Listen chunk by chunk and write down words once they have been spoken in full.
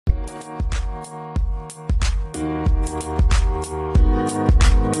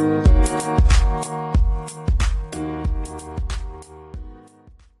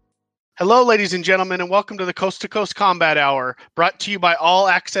Hello, ladies and gentlemen, and welcome to the Coast to Coast Combat Hour, brought to you by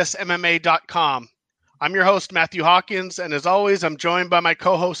AllAccessMMA.com. I'm your host, Matthew Hawkins, and as always, I'm joined by my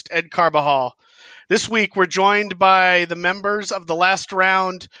co-host, Ed Carbajal. This week, we're joined by the members of the Last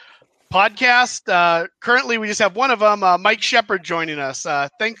Round podcast. Currently, we just have one of them, Mike Shepard, joining us.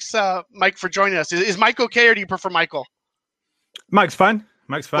 Thanks, Mike, for joining us. Is Mike okay, or do you prefer Michael? Mike's fine.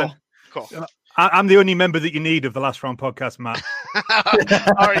 Mike's fine. Cool. I'm the only member that you need of the Last Round podcast, Matt.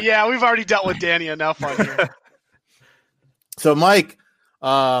 All right, yeah, we've already dealt with Danny enough on here. So, Mike,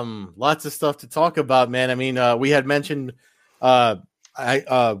 lots of stuff to talk about, man. I mean, we had mentioned we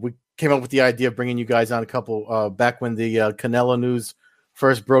came up with the idea of bringing you guys on a couple back when the Canelo news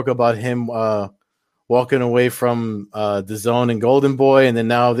first broke about him walking away from the Zone and Golden Boy, and then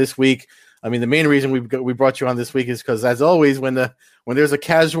now this week. I mean, the main reason we brought you on this week is because, as always, when there's a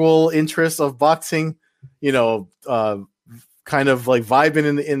casual interest of boxing, kind of like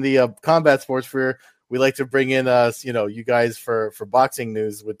vibing in the combat sports sphere, we like to bring in you guys for boxing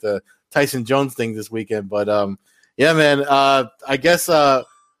news with the Tyson Jones thing this weekend. But yeah, man, I guess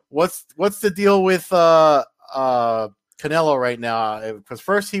what's the deal with Canelo right now? Because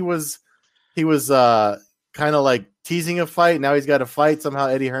first he was kind of like teasing a fight. Now he's got a fight. Somehow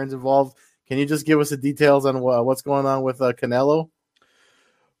Eddie Hearn's involved. Can you just give us the details on what's going on with Canelo?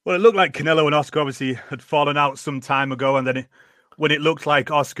 Well, it looked like Canelo and Oscar obviously had fallen out some time ago, and then when it looked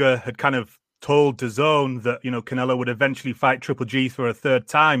like Oscar had kind of told DAZN that Canelo would eventually fight Triple G for a third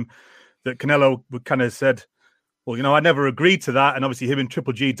time, that Canelo would kind of said, "Well, I never agreed to that," and obviously him and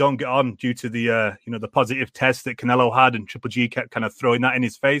Triple G don't get on due to the the positive test that Canelo had, and Triple G kept kind of throwing that in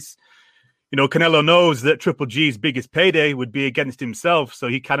his face. Canelo knows that Triple G's biggest payday would be against himself, so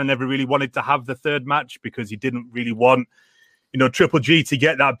he kind of never really wanted to have the third match because he didn't really want, Triple G to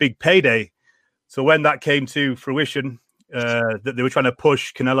get that big payday. So when that came to fruition, that they were trying to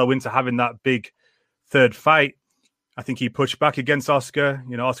push Canelo into having that big third fight, I think he pushed back against Oscar.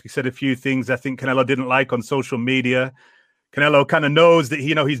 Oscar said a few things I think Canelo didn't like on social media. Canelo kind of knows that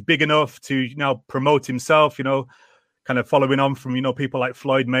he's big enough to promote himself, kind of following on from, people like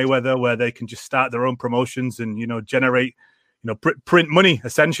Floyd Mayweather, where they can just start their own promotions and, generate, print money,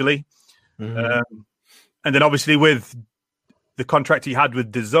 essentially. Mm-hmm. And then obviously with the contract he had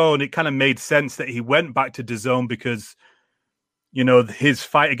with DAZN, it kind of made sense that he went back to DAZN because, his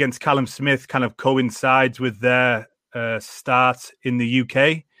fight against Callum Smith kind of coincides with their start in the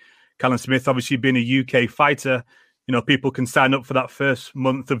UK. Callum Smith, obviously being a UK fighter, people can sign up for that first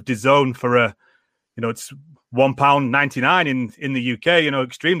month of DAZN for it's £1.99 in the UK,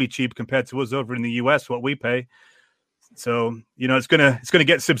 extremely cheap compared to us over in the US, what we pay. So, it's gonna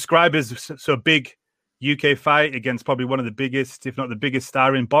get subscribers. So a big UK fight against probably one of the biggest, if not the biggest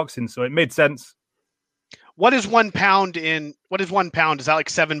star in boxing. So it made sense. What is £1 Is that like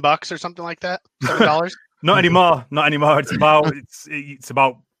 $7 or something like that? $7? Not anymore. It's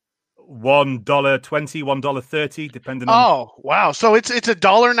about $1.20, $1.30, depending on. Oh, wow. So it's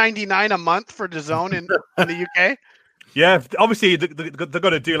 $1.99 a month for DAZN in the UK? Yeah, obviously they're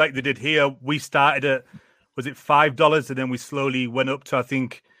going to do like they did here. We started at, was it $5? And then we slowly went up to, I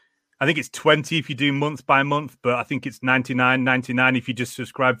think it's 20 if you do month by month, but I think it's $99.99 if you just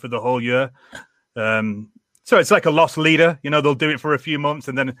subscribe for the whole year. So it's like a loss leader. They'll do it for a few months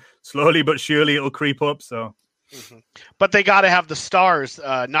and then slowly but surely it'll creep up. So. Mm-hmm. But they got to have the stars.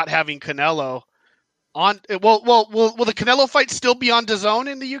 Not having Canelo on. Will the Canelo fight still be on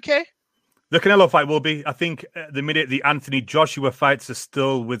DAZN in the UK? The Canelo fight will be. I think at the minute the Anthony Joshua fights are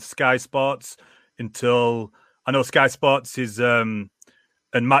still with Sky Sports until I know Sky Sports is and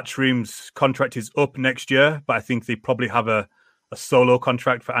Matchroom's contract is up next year, but I think they probably have a solo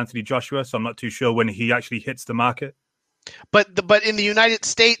contract for Anthony Joshua, so I'm not too sure when he actually hits the market. But in the United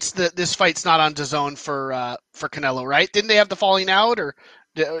States, this fight's not on DAZN for Canelo, right? Didn't they have the falling out? Or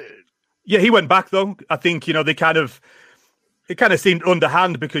yeah, he went back though. I think it kind of seemed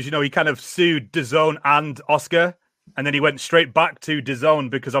underhand because he kind of sued DAZN and Oscar, and then he went straight back to DAZN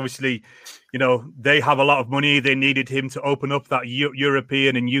because obviously they have a lot of money. They needed him to open up that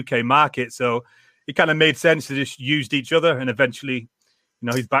European and UK market, so it kind of made sense to just use each other, and eventually.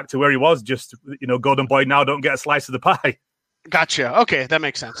 He's back to where he was. Just, Golden Boy now don't get a slice of the pie. Gotcha. Okay, that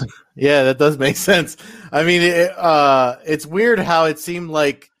makes sense. Yeah, that does make sense. I mean, it's weird how it seemed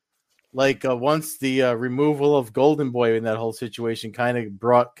like once the removal of Golden Boy in that whole situation kind of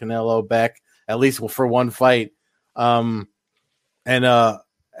brought Canelo back, at least for one fight. I thought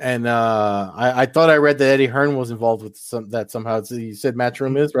I read that Eddie Hearn was involved with that somehow. You said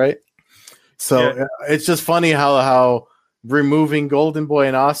Matchroom is, right? So yeah. It's just funny how removing Golden Boy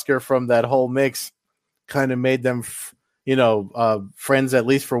and Oscar from that whole mix kind of made them, friends at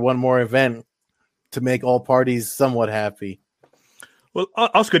least for one more event to make all parties somewhat happy. Well,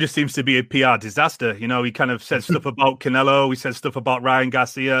 Oscar just seems to be a PR disaster. He kind of said stuff about Canelo. He said stuff about Ryan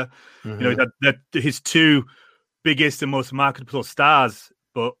Garcia. Mm-hmm. That his two biggest and most marketable stars.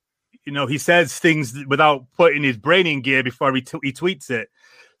 But, he says things without putting his brain in gear before he tweets it.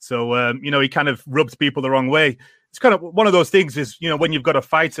 So, he kind of rubs people the wrong way. It's kind of one of those things is, when you've got a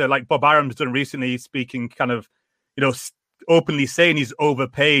fighter like Bob Arum's done recently, speaking kind of, openly saying he's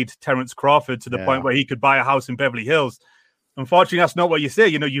overpaid Terence Crawford to the point where he could buy a house in Beverly Hills. Unfortunately, that's not what you say.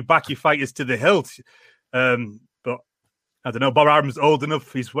 You back your fighters to the hilt. But I don't know. Bob Arum's old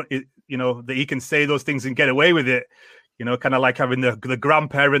enough. That he can say those things and get away with it. Kind of like having the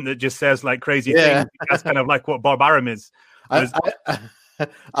grandparent that just says like crazy things. That's kind of like what Bob Arum is.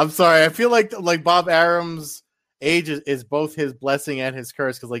 I'm sorry. I feel like Bob Arum's age is both his blessing and his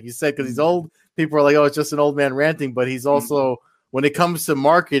curse. Because like you said, because he's old, people are like, oh, it's just an old man ranting. But he's also, when it comes to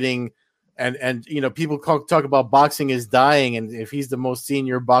marketing, and people talk about boxing is dying, and if he's the most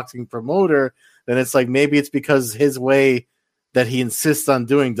senior boxing promoter, then it's like maybe it's because his way that he insists on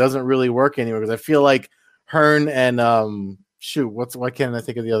doing doesn't really work anymore. Because I feel like Hearn and why can't I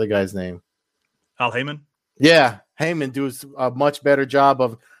think of the other guy's name? Al Heyman. Yeah, Heyman do a much better job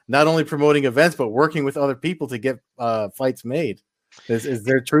of not only promoting events but working with other people to get fights made. Is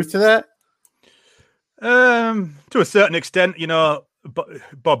there truth to that? To a certain extent,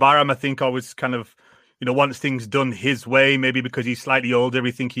 Bob Arum, I think, always kind of, wants things done his way, maybe because he's slightly older.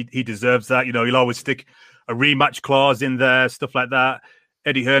 We think he deserves that. He'll always stick a rematch clause in there, stuff like that.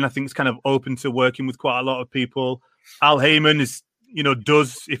 Eddie Hearn, I think, is kind of open to working with quite a lot of people. Al Heyman is,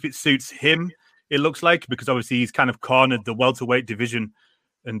 does if it suits him, it looks like, because obviously he's kind of cornered the welterweight division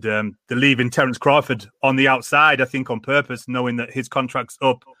and they're leaving Terence Crawford on the outside, I think, on purpose, knowing that his contract's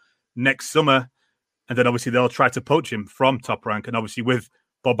up next summer. And then obviously they'll try to poach him from Top Rank. And obviously with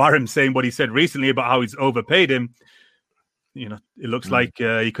Bob Arum saying what he said recently about how he's overpaid him, it looks like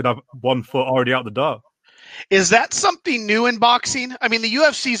he could have 1 foot already out the door. Is that something new in boxing? I mean, the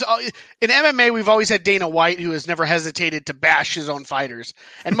UFC's in MMA, we've always had Dana White, who has never hesitated to bash his own fighters.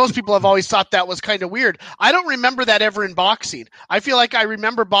 And most people have always thought that was kind of weird. I don't remember that ever in boxing. I feel like I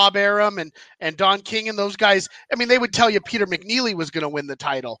remember Bob Arum and Don King and those guys. I mean, they would tell you Peter McNeely was going to win the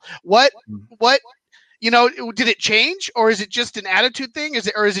title. What did it change, or is it just an attitude thing? Is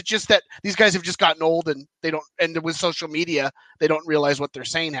it just that these guys have just gotten old and and with social media, they don't realize what they're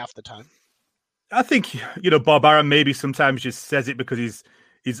saying half the time? I think, Bob Arum maybe sometimes just says it because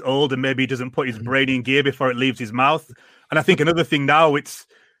he's old and maybe he doesn't put his brain in gear before it leaves his mouth. And I think another thing now, it's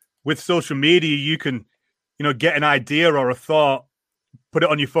with social media, you can, get an idea or a thought, put it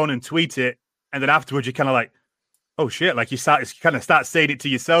on your phone and tweet it. And then afterwards you're kind of like, oh shit, like you kind of start saying it to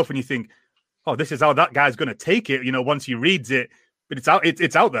yourself and you think, oh, this is how that guy's going to take it, once he reads it. But it's out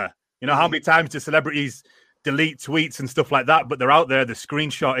there. How many times do celebrities delete tweets and stuff like that, but they're out there, they're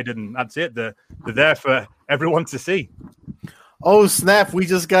screenshotted, and that's it. They're there for everyone to see. Oh, snap. We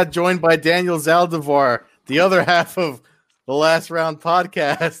just got joined by Daniel Zaldivar, the other half of the Last Round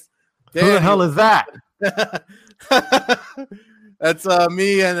podcast. Daniel. Who the hell is that? That's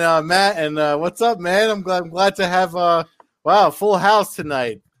me and Matt. And what's up, man? I'm glad to have full house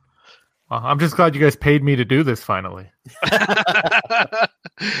tonight. I'm just glad you guys paid me to do this finally.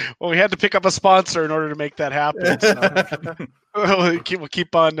 Well, we had to pick up a sponsor in order to make that happen. So. we'll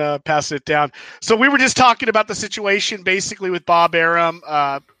keep on passing it down. So we were just talking about the situation basically with Bob Arum,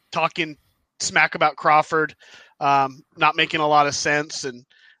 talking smack about Crawford, not making a lot of sense, and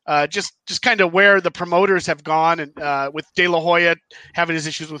just kind of where the promoters have gone, and with De La Hoya having his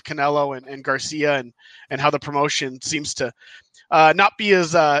issues with Canelo and Garcia, and how the promotion seems to not be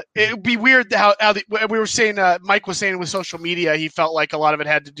as it would be weird how we were saying, Mike was saying with social media, he felt like a lot of it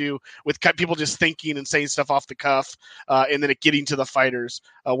had to do with people just thinking and saying stuff off the cuff, and then it getting to the fighters,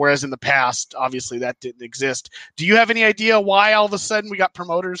 whereas in the past obviously that didn't exist. Do you have any idea why all of a sudden we got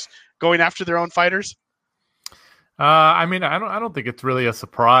promoters going after their own fighters? I mean, I don't think it's really a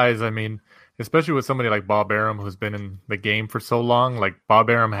surprise. I mean, especially with somebody like Bob Arum, who's been in the game for so long. Like Bob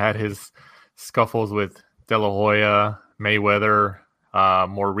Arum had his scuffles with De La Hoya, Mayweather,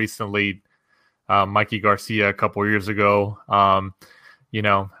 more recently, Mikey Garcia a couple years ago. I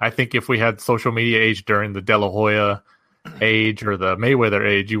think if we had social media age during the De La Hoya age or the Mayweather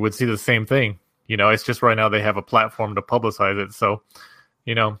age, you would see the same thing. It's just right now they have a platform to publicize it. So,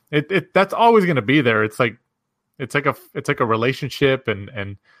 that's always going to be there. It's like a relationship,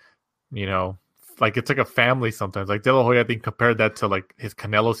 and like it's like a family sometimes. Like De La Hoya, I think, compared that to like his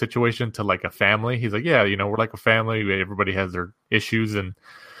Canelo situation to like a family. He's like, yeah, we're like a family. Everybody has their issues, and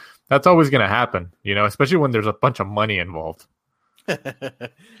that's always going to happen, especially when there's a bunch of money involved.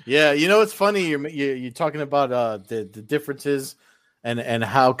 Yeah, it's funny. You're talking about the differences and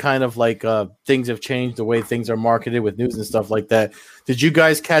how kind of like things have changed, the way things are marketed with news and stuff like that. Did you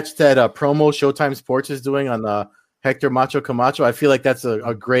guys catch that promo Showtime Sports is doing on Hector Macho Camacho? I feel like that's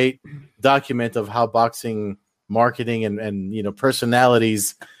a great document of how boxing marketing and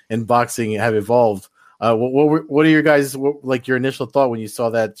personalities in boxing have evolved. What are your guys like your initial thought when you saw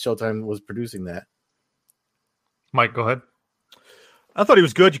that Showtime was producing that? Mike, go ahead. I thought it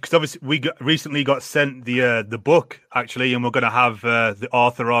was good because obviously we recently got sent the book actually, and we're going to have the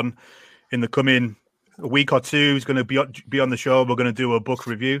author on in the coming week or two. He's going to be on the show. We're going to do a book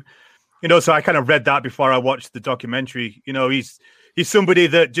review. So I kind of read that before I watched the documentary. He's somebody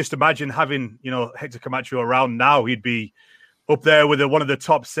that just imagine having Hector Camacho around now. He'd be up there with one of the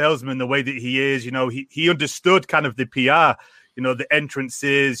top salesmen. The way that he is, he understood kind of the PR. The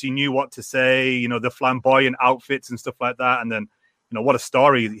entrances. He knew what to say. The flamboyant outfits and stuff like that, and then. What a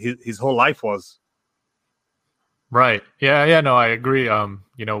story his whole life was. Right. Yeah. No, I agree.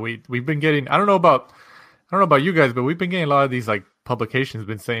 We've been getting. I don't know about you guys, but we've been getting a lot of these like publications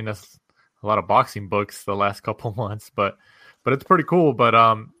been saying us a lot of boxing books the last couple months, but it's pretty cool. But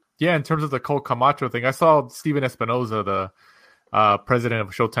yeah, in terms of the Colt Camacho thing, I saw Steven Espinoza, the president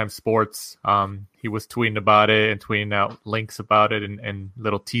of Showtime Sports. He was tweeting about it and tweeting out links about it and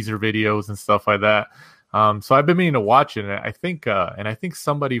little teaser videos and stuff like that. So I've been meaning to watch it, and I think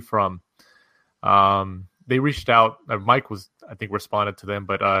somebody from they reached out. Mike was, I think, responded to them,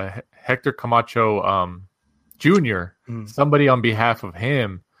 but Hector Camacho Jr. Somebody on behalf of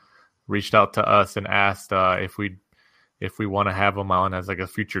him reached out to us and asked if we want to have him on as like a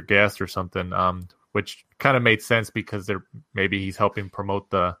future guest or something, which kind of made sense because maybe he's helping promote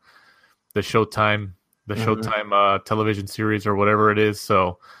the Showtime television series or whatever it is.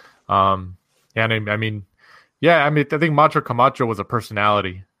 So. Yeah, I mean, I think Macho Camacho was a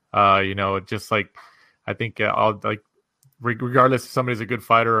personality. Just like I think regardless if somebody's a good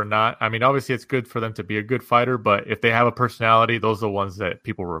fighter or not. I mean, obviously it's good for them to be a good fighter, but if they have a personality, those are the ones that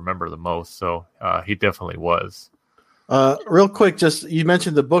people remember the most. So he definitely was. Real quick, just you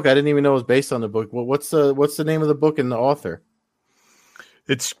mentioned the book. I didn't even know it was based on the book. Well, what's the name of the book and the author?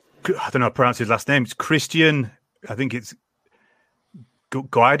 I don't know how to pronounce his last name. It's Christian. I think it's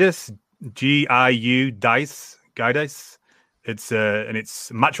Guides. Guides.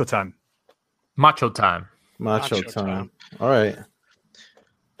 It's Macho Time. Macho Time. All right.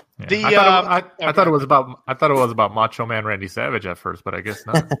 Yeah. I thought it was about Macho Man Randy Savage at first, but I guess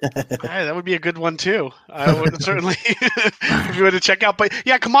not. Hey, that would be a good one too. I would certainly if you were to check out. But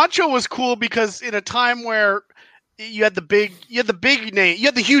yeah, Camacho was cool because in a time where you had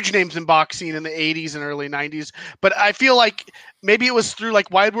the huge names in boxing in the 80s and early 90s, but I feel like maybe it was through like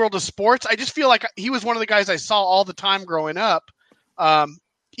Wide World of Sports. I just feel like he was one of the guys I saw all the time growing up.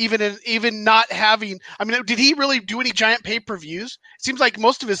 Even not having, I mean, did he really do any giant pay-per-views? It seems like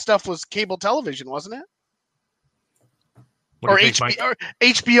most of his stuff was cable television, wasn't it? Or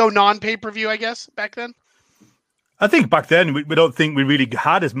HBO non-pay-per-view, I guess, back then. I think back then we don't think we really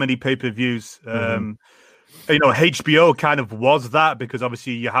had as many pay-per-views. HBO kind of was that because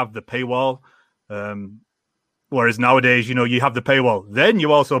obviously you have the paywall. Whereas nowadays, you have the paywall, then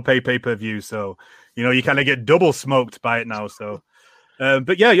you also pay pay-per-view. So, you kind of get double smoked by it now. So,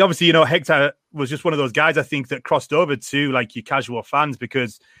 but yeah, obviously, Hector was just one of those guys, I think, that crossed over to like your casual fans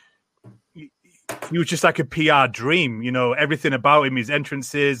because he was just like a PR dream. Everything about him, his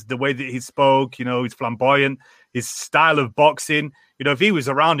entrances, the way that he spoke, he's flamboyant, his style of boxing. If he was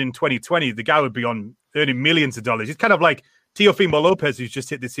around in 2020, the guy would be earning millions of dollars. He's kind of like Teofimo Lopez, who's just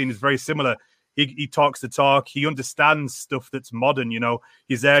hit the scene, is very similar. He talks the talk. He understands stuff that's modern.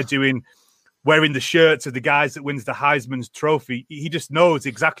 He's there wearing the shirts of the guys that wins the Heisman's trophy. He just knows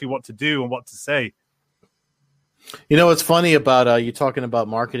exactly what to do and what to say. What's funny about you talking about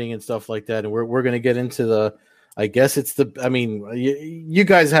marketing and stuff like that, and we're going to get into I guess it's you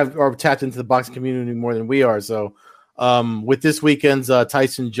guys are tapped into the boxing community more than we are. So with this weekend's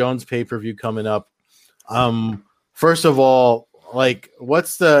Tyson Jones pay-per-view coming up, first of all, like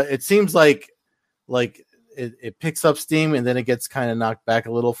it seems like it picks up steam and then it gets kind of knocked back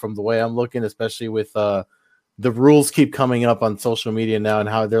a little from the way I'm looking, especially with the rules keep coming up on social media now and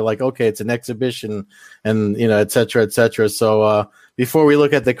how they're like, okay, it's an exhibition and, et cetera, et cetera. So before we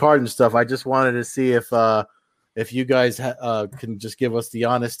look at the card and stuff, I just wanted to see if you guys can just give us the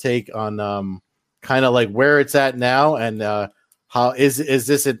honest take on kind of like where it's at now and how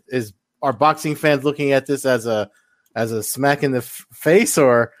is are boxing fans looking at this as a smack in the face,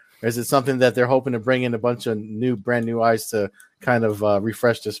 or is it something that they're hoping to bring in a bunch of brand new eyes to kind of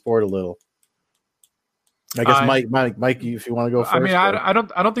refresh the sport a little? I guess Mike, if you want to go first. I mean, I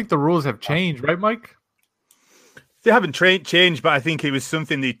don't think the rules have changed, right, Mike? They haven't changed, but I think it was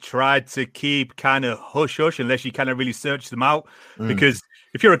something they tried to keep kind of hush-hush unless you kind of really search them out. Because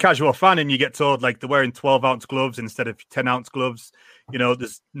if you're a casual fan and you get told like they're wearing 12-ounce gloves instead of 10-ounce gloves,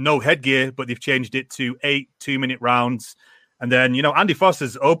 there's no headgear, but they've changed it to 8 2-minute rounds. And then, Andy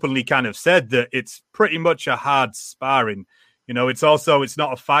Foster's openly kind of said that it's pretty much a hard sparring. It's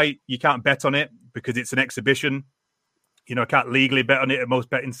not a fight. You can't bet on it because it's an exhibition. I can't legally bet on it at most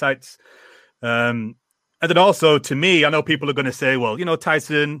betting sites. And then also, to me, I know people are going to say, well,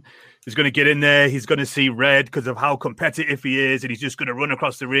 Tyson is going to get in there. He's going to see red because of how competitive he is. And he's just going to run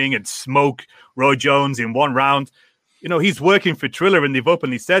across the ring and smoke Roy Jones in one round. He's working for Triller, and they've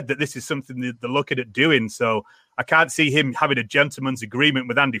openly said that this is something that they're looking at doing. So I can't see him having a gentleman's agreement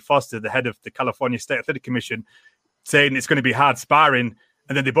with Andy Foster, the head of the California State Athletic Commission, saying it's going to be hard sparring.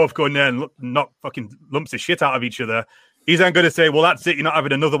 And then they both go in there and knock fucking lumps of shit out of each other. He's then going to say, well, that's it. You're not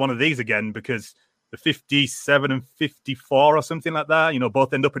having another one of these again because the 57 and 54 or something like that,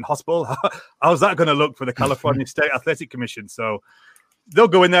 both end up in hospital. How's that going to look for the California State Athletic Commission? So they'll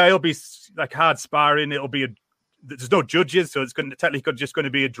go in there. It'll be like hard sparring. There's no judges, so it's technically just going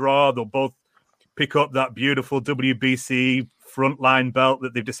to be a draw. They'll both pick up that beautiful WBC frontline belt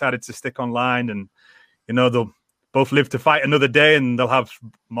that they've decided to stick online, and they'll both live to fight another day, and they'll have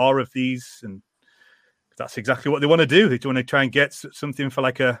more of these. And that's exactly what they want to do. They want to try and get something for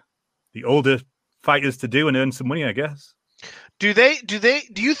the older fighters to do and earn some money, I guess. Do you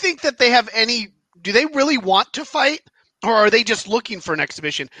think that they have do they really want to fight, or are they just looking for an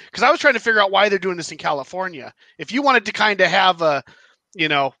exhibition? Because I was trying to figure out why they're doing this in California. If you wanted to kind of have a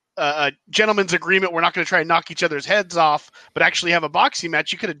gentleman's agreement, we're not going to try and knock each other's heads off, but actually have a boxing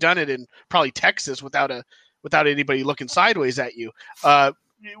match, you could have done it in probably Texas without anybody looking sideways at you.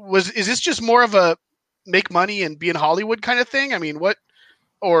 Is this just more of a make money and be in Hollywood kind of thing? I mean, what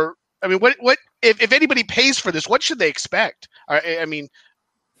if anybody pays for this, what should they expect? I mean,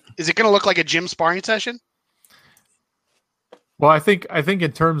 is it going to look like a gym sparring session? Well, I think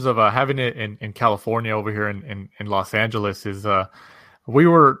in terms of having it in California over here in Los Angeles is when we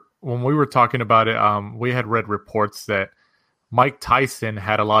were talking about it, we had read reports that Mike Tyson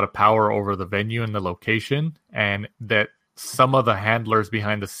had a lot of power over the venue and the location, and that some of the handlers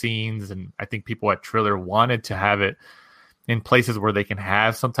behind the scenes, and I think people at Triller wanted to have it in places where they can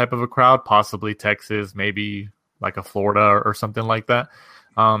have some type of a crowd, possibly Texas, maybe like a Florida or something like that.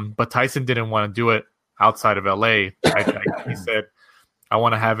 But Tyson didn't want to do it outside of LA. He said, I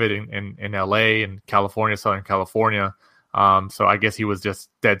want to have it in LA and California, Southern California. So I guess he was just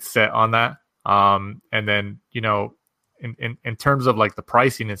dead set on that. And then, in terms of like the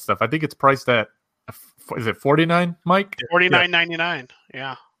pricing and stuff, I think it's priced at, is it $49, Mike? $49.99.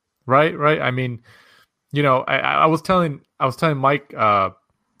 Yeah. Right. I mean, I was telling Mike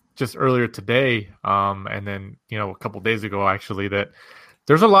just earlier today, and then a couple of days ago actually, that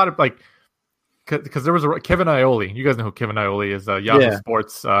there's a lot of because there was Kevin Iole. You guys know who Kevin Iole is? Yahoo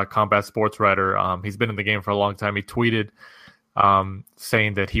Sports combat sports writer. He's been in the game for a long time. He tweeted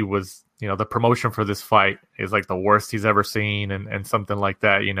saying that he was the promotion for this fight is like the worst he's ever seen, and something like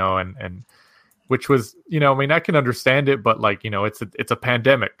that. And which was I mean, I can understand it, but it's a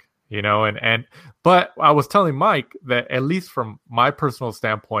pandemic. But I was telling Mike that at least from my personal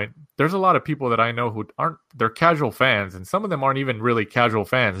standpoint, there's a lot of people that I know who they're casual fans, and some of them aren't even really casual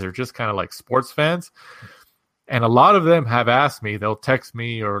fans. They're just kind of like sports fans. And a lot of them have asked me, they'll text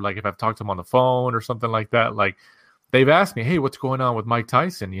me, or like if I've talked to them on the phone or something like that, like they've asked me, hey, what's going on with Mike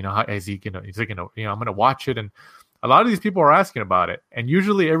Tyson? How is he gonna, I'm going to watch it. And a lot of these people are asking about it. And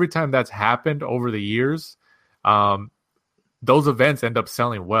usually every time that's happened over the years, those events end up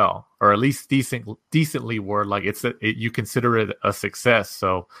selling well, or at least decently, where like you consider it a success.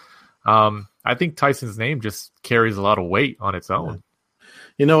 So I think Tyson's name just carries a lot of weight on its own.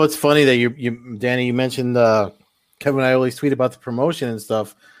 It's funny that you Danny, you mentioned Kevin Iole's tweet about the promotion and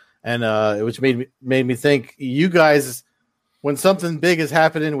stuff, and which made me think, you guys, when something big is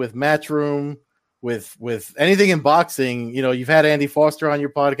happening with Matchroom, with anything in boxing, you've had Andy Foster on your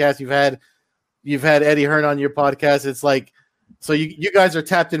podcast, you've had Eddie Hearn on your podcast. It's like, so you guys are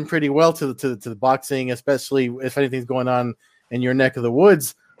tapped in pretty well to the boxing, especially if anything's going on in your neck of the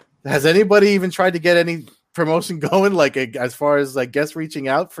woods. Has anybody even tried to get any promotion going, like as far as like guests reaching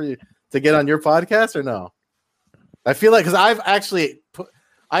out for you to get on your podcast, or no? I feel like, because I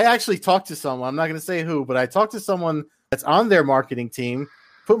actually talked to someone, I'm not going to say who, but I talked to someone that's on their marketing team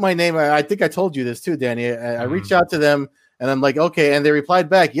put my name. I think I told you this too, Danny. I reached out to them and I'm like, okay. And they replied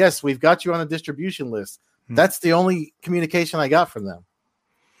back, yes, we've got you on a distribution list. That's the only communication I got from them.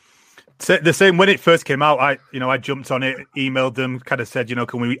 The same when it first came out, I jumped on it, emailed them, kind of said,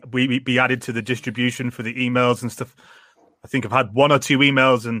 can we be added to the distribution for the emails and stuff. I think I've had 1 or 2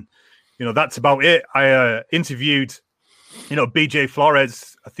 emails and, that's about it. I interviewed, BJ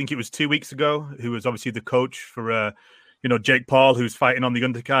Flores, I think it was 2 weeks ago, who was obviously the coach for, Jake Paul, who's fighting on the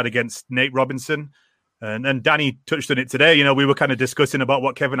undercard against Nate Robinson. And Danny touched on it today. We were kind of discussing about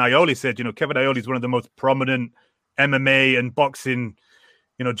what Kevin Iole said. Kevin Iole is one of the most prominent MMA and boxing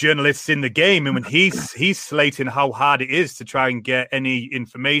journalists in the game, and when he's slating how hard it is to try and get any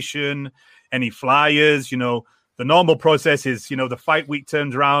information, any flyers. The normal process is the fight week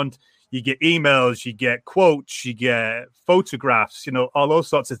turns around, you get emails, you get quotes, you get photographs, all those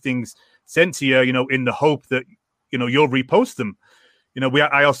sorts of things sent to you, in the hope that you'll repost them.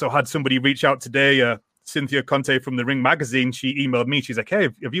 I also had somebody reach out today, Cynthia Conte from the Ring Magazine. She emailed me. She's like, hey,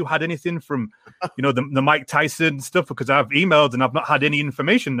 have you had anything from, the Mike Tyson stuff? Because I've emailed and I've not had any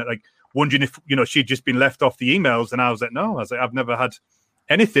information. Like wondering if, she'd just been left off the emails. And I was like, no, I've never had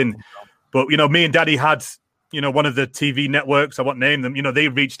anything. But, me and Daddy had, one of the TV networks, I won't name them, they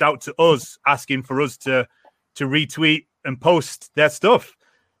reached out to us asking for us to retweet and post their stuff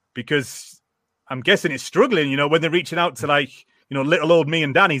because I'm guessing it's struggling, when they're reaching out to like, little old me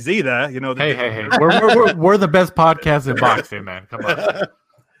and Danny Z there, Hey. We're the best podcast in boxing, man. Come on.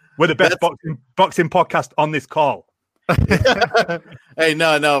 We're the best boxing podcast on this call. Hey,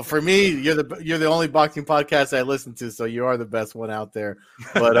 no. For me, you're the only boxing podcast I listen to, so you are the best one out there.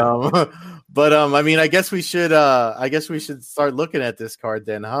 But I mean, I guess we should start looking at this card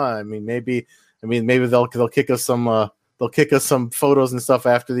then, huh? I mean, maybe they'll kick us some they'll kick us some photos and stuff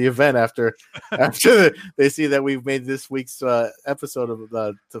after the event, after they see that we've made this week's episode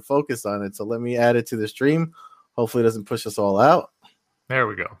to focus on it. So let me add it to the stream. Hopefully it doesn't push us all out. There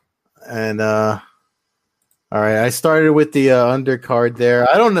we go. And all right, I started with the undercard there.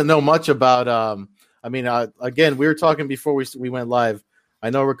 I don't know much about. Again, we were talking before we went live.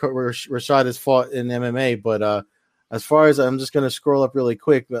 I know Rashad has fought in MMA, but as far as I'm just going to scroll up really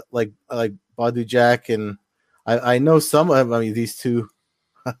quick, but like Badu Jack and. I know some of these two.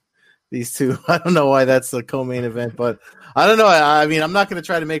 I don't know why that's the co-main event, but I don't know. I mean, I'm not going to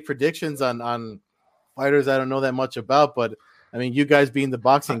try to make predictions on fighters I don't know that much about, but I mean, you guys being the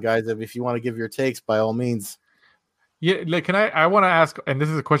boxing guys, if you want to give your takes, by all means. Yeah, like, I want to ask, and this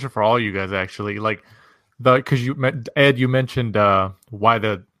is a question for all you guys actually, like because you mentioned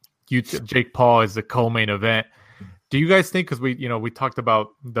why Jake Paul is the co-main event. Do you guys think, because we talked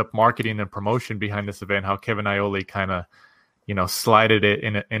about the marketing and promotion behind this event, how Kevin Iole kind of, slighted it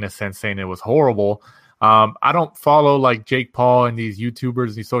in a sense, saying it was horrible. I don't follow like Jake Paul and these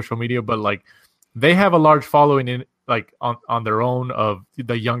YouTubers, these social media, but like they have a large following in like on their own of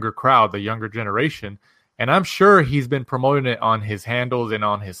the younger crowd, the younger generation. And I'm sure he's been promoting it on his handles and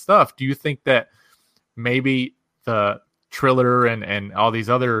on his stuff. Do you think that maybe the Triller and all these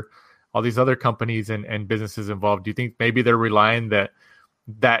other companies and businesses involved, do you think maybe they're relying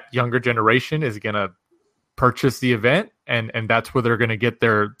that younger generation is going to purchase the event and that's where they're going to get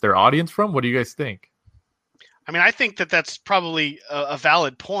their audience from? What do you guys think? I mean, I think that's probably a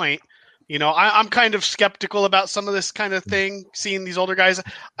valid point. I'm kind of skeptical about some of this kind of thing, seeing these older guys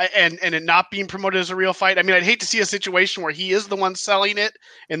and it not being promoted as a real fight. I mean, I'd hate to see a situation where he is the one selling it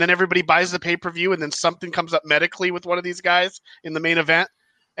and then everybody buys the pay-per-view and then something comes up medically with one of these guys in the main event.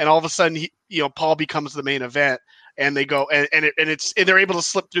 And all of a sudden, Paul becomes the main event, and they go and they're able to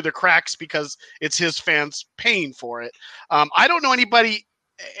slip through the cracks because it's his fans paying for it. I don't know anybody,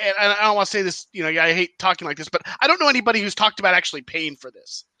 and I don't want to say this. I hate talking like this, but I don't know anybody who's talked about actually paying for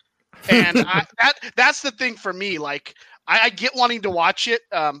this. And that's the thing for me. Like, I get wanting to watch it.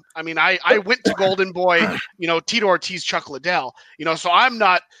 I went to Golden Boy, Tito Ortiz, Chuck Liddell, so I'm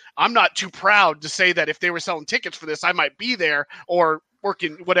not too proud to say that if they were selling tickets for this, I might be there or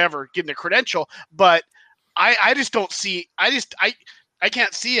working, whatever, getting a credential, but I just don't see. I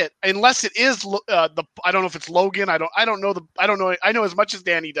can't see it unless it is I don't know if it's Logan. I don't know. I know as much as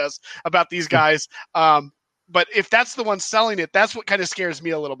Danny does about these guys. But if that's the one selling it, that's what kind of scares me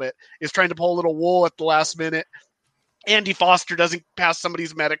a little bit, is trying to pull a little wool at the last minute. Andy Foster doesn't pass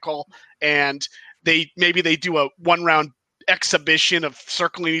somebody's medical, and they do a 1-round exhibition of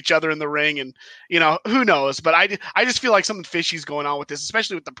circling each other in the ring, and who knows, but I just feel like something fishy is going on with this,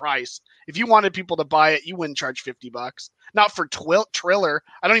 especially with the price. If you wanted people to buy it, you wouldn't charge $50. Not for Triller.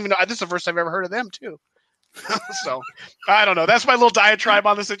 I don't even know, this is the first I've ever heard of them too. So I don't know, that's my little diatribe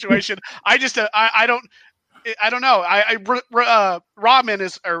on the situation. I don't I don't know.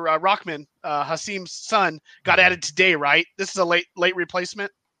 Rockman, Hasim's son, got added today, right? This is a late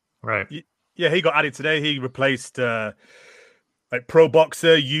replacement, right? Yeah, he got added today. He replaced like pro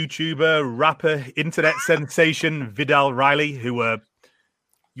boxer, YouTuber, rapper, internet sensation Vidal Riley, who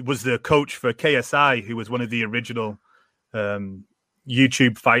was the coach for KSI, who was one of the original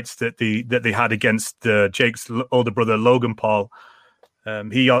YouTube fights that they had against Jake's older brother Logan Paul.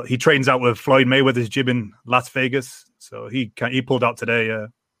 He trains out with Floyd Mayweather's gym in Las Vegas, so he pulled out today.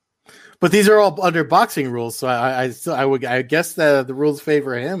 But these are all under boxing rules, so I guess the rules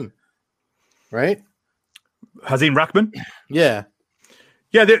favor him, right? Hasim Rahman. Yeah.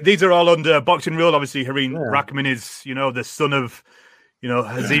 These are all under boxing rule. Obviously, Rahman is the son of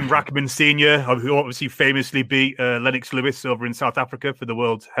Hasim Rahman Sr., who obviously famously beat Lennox Lewis over in South Africa for the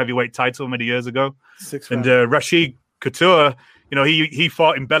world heavyweight title many years ago. And Rashid Couture, he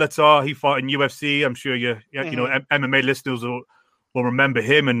fought in Bellator, he fought in UFC. I'm sure MMA listeners will remember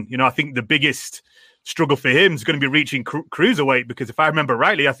him. And, I think the biggest struggle for him is going to be reaching cruiserweight, because if I remember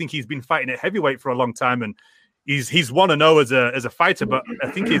rightly, I think he's been fighting at heavyweight for a long time, and he's 1-0 as a fighter. But I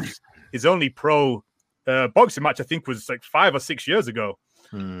think his only pro boxing match, I think, was like 5 or 6 years ago.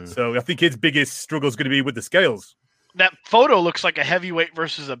 So I think his biggest struggle is going to be with the scales. That photo looks like a heavyweight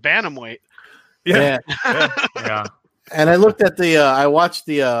versus a bantamweight. Yeah. And I looked at I watched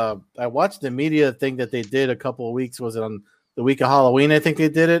the media thing that they did a couple of weeks. Was it on the week of Halloween? I think they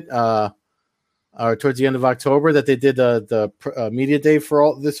did it, or towards the end of October, that they did the media day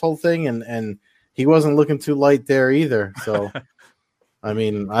for this whole thing, and he wasn't looking too light there either. So, I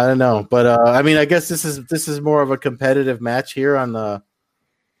mean, I don't know, but I guess this is more of a competitive match here on the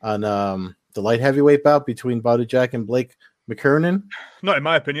light heavyweight bout between Badou Jack and Blake McKernan. Not in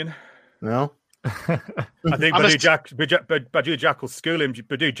my opinion. No. I think Badou Jack will school him.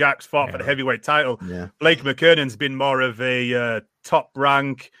 Badou Jack's fought for the heavyweight title. Yeah. Blake McKernan's been more of a top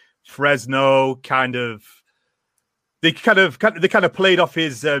rank Fresno kind of. They kind of played off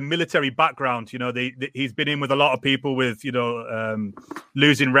his military background. He's been in with a lot of people with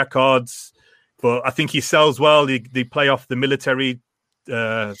losing records, but I think he sells well. They play off the military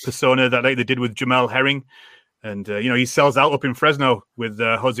persona that they did with Jamel Herring. And, he sells out up in Fresno with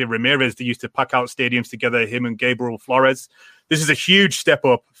Jose Ramirez. They used to pack out stadiums together, him and Gabriel Flores. This is a huge step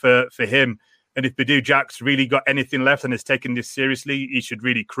up for him. And if Badou Jack's really got anything left and has taken this seriously, he should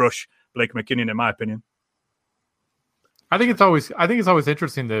really crush Blake McKinnon, in my opinion. I think it's always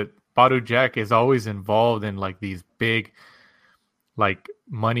interesting that Badou Jack is always involved in like these big, like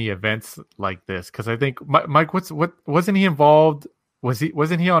money events like this. Because I think Mike, wasn't he involved?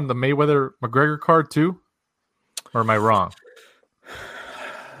 Wasn't he on the Mayweather McGregor card too? Or am I wrong?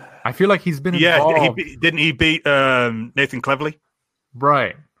 I feel like he's been involved. Didn't he beat Nathan Cleverly?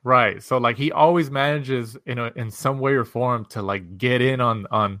 Right. So like he always manages in some way or form to like get in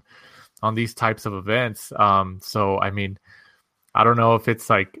on these types of events. So I mean, I don't know if it's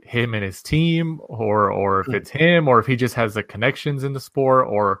like him and his team, or if it's him, or if he just has the connections in the sport,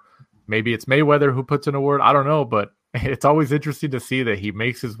 or maybe it's Mayweather who puts in a word. I don't know, but it's always interesting to see that he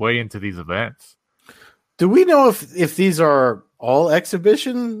makes his way into these events. Do we know if these are all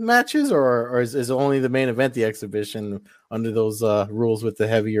exhibition matches, or is only the main event the exhibition under those rules with the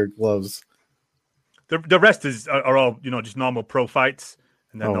heavier gloves? The rest are all just normal pro fights,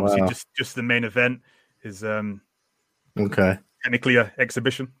 and then obviously just the main event is okay, technically an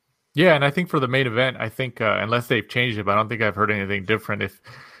exhibition. Yeah, and I think for the main event, I think unless they've changed it, but I don't think I've heard anything different.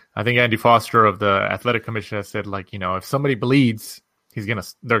 I think Andy Foster of the Athletic Commission has said, like, if somebody bleeds,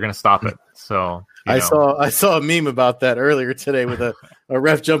 they're gonna stop it. So I saw a meme about that earlier today with a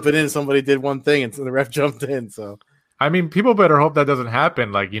ref jumping in. Somebody did one thing and so the ref jumped in. So I mean, people better hope that doesn't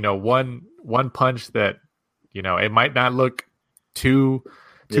happen. Like, one punch that, it might not look too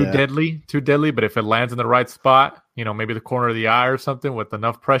deadly, but if it lands in the right spot, maybe the corner of the eye or something with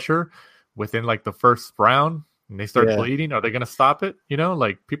enough pressure within like the first round, and they start bleeding, are they going to stop it?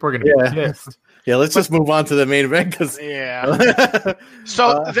 Like people are going to be pissed. Yeah, let's just move on to the main event because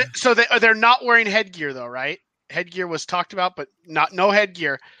So they're not wearing headgear though, right? Headgear was talked about, but no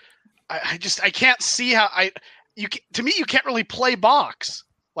headgear. I can't see how to me you can't really play box.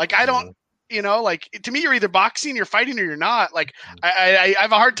 Like I don't, like to me you're either boxing, you're fighting, or you're not. Like I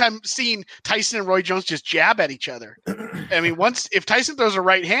have a hard time seeing Tyson and Roy Jones just jab at each other. I mean, if Tyson throws a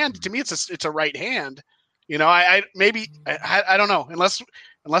right hand, to me it's a right hand. I don't know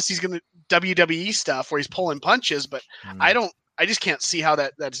unless he's going to WWE stuff where he's pulling punches, but I just can't see how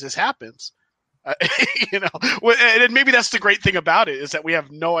that just happens. And maybe that's the great thing about it, is that we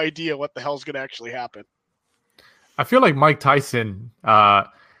have no idea what the hell's going to actually happen. I feel like Mike Tyson,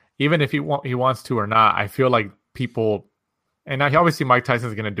 even if he wants to or not, I feel like people, and obviously Mike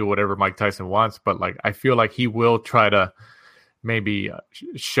Tyson's going to do whatever Mike Tyson wants, but like I feel like he will try to maybe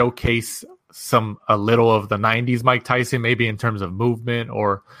showcase a little of the 90s Mike Tyson, maybe in terms of movement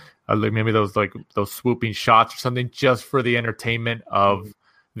or maybe those swooping shots or something, just for the entertainment of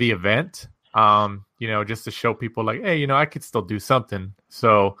the event. Just to show people like, hey, I could still do something.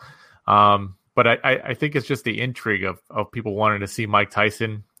 So, but I think it's just the intrigue of people wanting to see Mike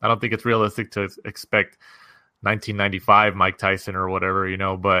Tyson. I don't think it's realistic to expect 1995 Mike Tyson or whatever,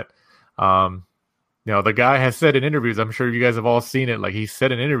 but the guy has said in interviews, I'm sure you guys have all seen it. Like he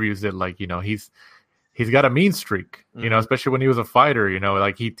said in interviews that like, he's got a mean streak, especially when he was a fighter,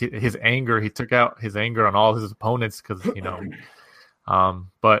 like he took out his anger on all his opponents because,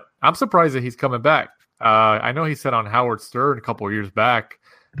 but I'm surprised that he's coming back. I know he said on Howard Stern a couple of years back,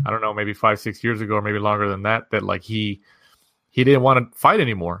 I don't know, maybe 5-6 years ago, or maybe longer than that like he didn't want to fight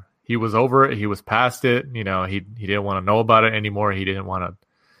anymore. He was over it. He was past it. He didn't want to know about it anymore. He didn't want to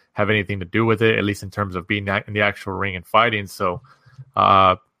have anything to do with it, at least in terms of being in the actual ring and fighting. So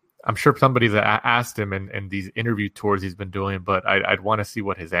I'm sure somebody's asked him in these interview tours he's been doing, but I'd want to see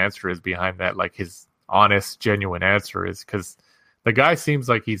what his answer is behind that, like his honest, genuine answer is, because the guy seems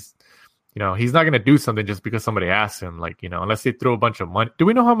like he's not going to do something just because somebody asks him, like, unless they throw a bunch of money. Do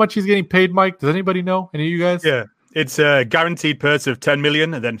we know how much he's getting paid, Mike? Does anybody know? Any of you guys? Yeah, it's a guaranteed purse of 10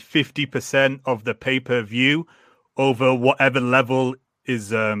 million and then 50% of the pay-per-view over whatever level is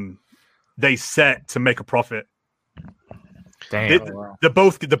they set to make a profit. Damn. They're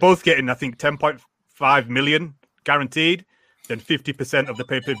both getting, I think, 10.5 million guaranteed, then 50% of the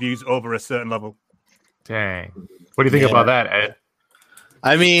pay-per-views over a certain level. Dang. What do you think about that, Ed?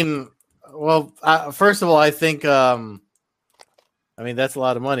 I mean, well, first of all, I think, that's a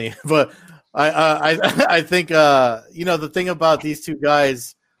lot of money, but I think, the thing about these two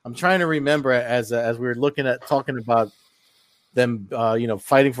guys, I'm trying to remember as we were talking about them,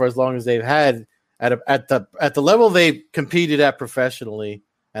 fighting for as long as they've had at the level they competed at professionally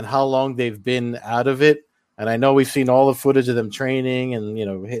and how long they've been out of it. And I know we've seen all the footage of them training and,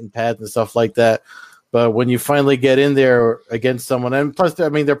 hitting pads and stuff like that. But when you finally get in there against someone, and plus,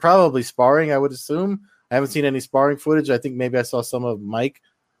 they're probably sparring, I would assume. I haven't seen any sparring footage. I think maybe I saw some of Mike.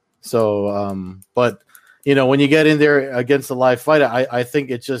 So, but, when you get in there against a live fight, I think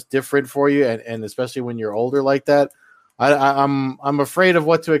it's just different for you. And especially when you're older like that, I'm afraid of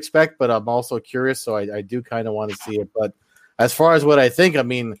what to expect, but I'm also curious. So I do kind of want to see it. But as far as what I think, I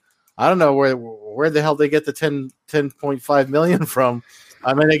don't know where the hell they get the 10.5 million from.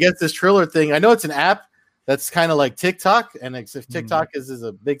 I guess this Triller thing, I know it's an app that's kind of like TikTok, and if TikTok is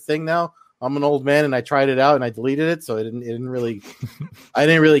a big thing now, I'm an old man and I tried it out and I deleted it, so I didn't really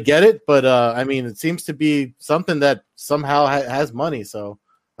get it. But it seems to be something that somehow has money. So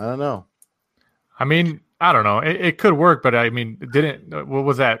I don't know. I don't know. It could work, but what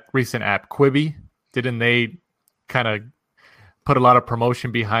was that recent app, Quibi? Didn't they kind of put a lot of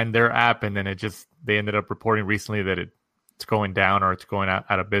promotion behind their app, and then they ended up reporting recently that it's going down or it's going out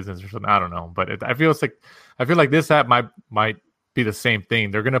of business or something? I don't know, but I feel like this app might be the same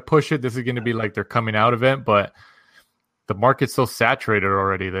thing. They're going to push it. This is going to be like their coming out event, but the market's so saturated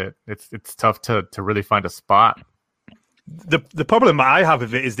already that it's tough to really find a spot. The problem I have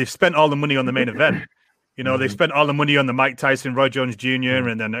with it is they've spent all the money on the main event. They spent all the money on the Mike Tyson, Roy Jones Jr.,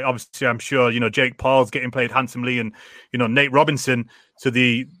 and then obviously I'm sure, Jake Paul's getting played handsomely, and, Nate Robinson. So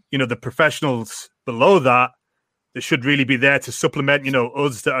the professionals below that should really be there to supplement,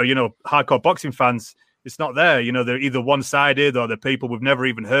 us that are, hardcore boxing fans. It's not there. They're either one-sided or they're people we've never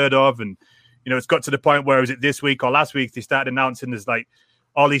even heard of. And, it's got to the point where, was it this week or last week, they started announcing there's like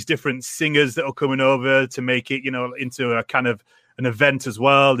all these different singers that are coming over to make it, into a kind of an event as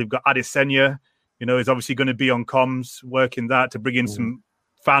well. They've got Adesanya, is obviously going to be on comms, working that to bring in some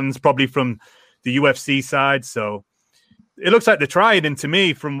fans, probably from the UFC side. So it looks like they're trying. And to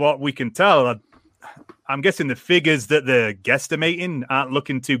me, from what we can tell, I'm guessing the figures that they're guesstimating aren't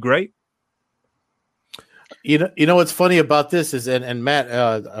looking too great. What's funny about this is, and Matt,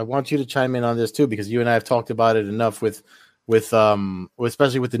 I want you to chime in on this too, because you and I have talked about it enough with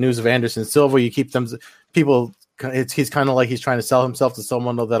especially with the news of Anderson Silva. You keep them people. He's kind of like he's trying to sell himself to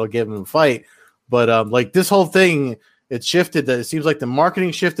someone that'll give him a fight. But like this whole thing, it shifted. It seems like the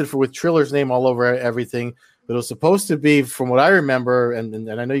marketing shifted with Triller's name all over everything. But it was supposed to be, from what I remember, and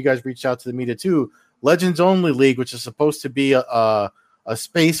I know you guys reached out to the media too, Legends Only League, which is supposed to be a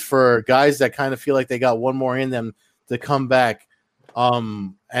space for guys that kind of feel like they got one more in them to come back.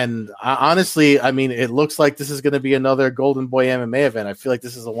 And honestly, it looks like this is going to be another Golden Boy MMA event. I feel like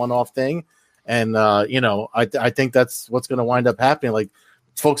this is a one-off thing. And, I think that's what's going to wind up happening. Like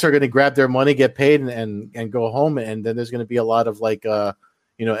folks are going to grab their money, get paid, and go home, and then there's going to be a lot of like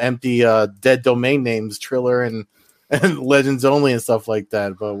empty dead domain names, Triller and Legends Only and stuff like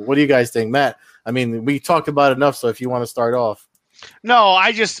that. But what do you guys think, Matt? I mean, we talked about enough, so if you want to start off. No,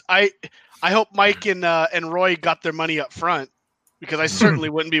 I hope Mike and Roy got their money up front, because I certainly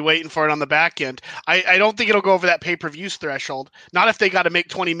wouldn't be waiting for it on the back end. I don't think it'll go over that pay-per-view threshold. Not if they got to make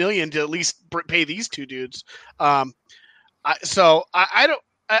 $20 million to at least pay these two dudes.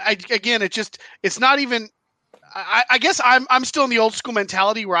 It's not even. I guess I'm still in the old school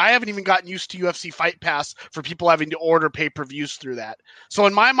mentality where I haven't even gotten used to UFC Fight Pass for people having to order pay-per-views through that. So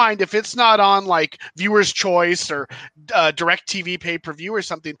in my mind, if it's not on like Viewer's Choice or DirecTV pay-per-view or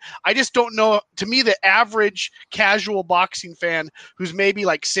something, I just don't know. To me, the average casual boxing fan who's maybe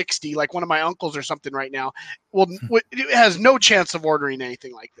like 60, like one of my uncles or something right now, it has no chance of ordering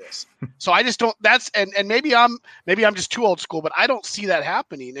anything like this. So I just don't. And maybe I'm just too old school, but I don't see that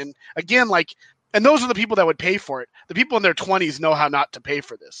happening. And again, like. And those are the people that would pay for it. The people in their 20s know how not to pay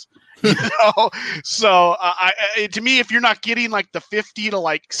for this. So to me, if you're not getting like the 50 to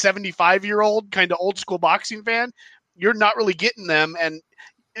like 75-year-old kind of old school boxing fan, you're not really getting them. And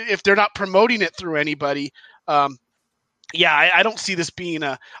if they're not promoting it through anybody, I don't see this being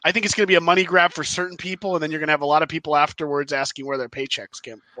I think it's going to be a money grab for certain people, and then you're going to have a lot of people afterwards asking where their paychecks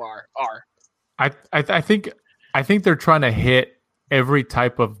are. I think they're trying to hit every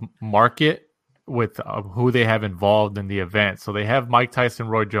type of market with who they have involved in the event. So they have Mike Tyson,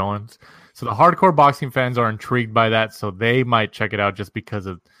 Roy Jones. So the hardcore boxing fans are intrigued by that. So they might check it out just because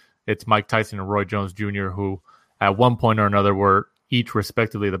it's Mike Tyson and Roy Jones Jr., who at one point or another were each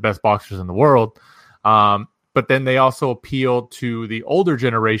respectively the best boxers in the world. But then they also appeal to the older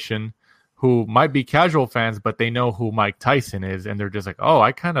generation who might be casual fans, but they know who Mike Tyson is. And they're just like, oh,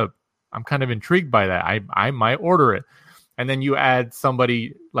 I'm kind of intrigued by that. I might order it. And then you add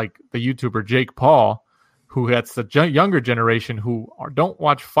somebody like the YouTuber Jake Paul, who has the younger generation who don't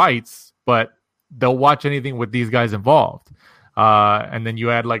watch fights, but they'll watch anything with these guys involved. And then you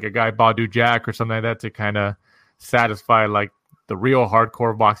add like a guy, Badu Jack or something like that, to kind of satisfy like the real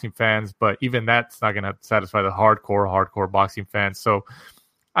hardcore boxing fans. But even that's not going to satisfy the hardcore boxing fans. So,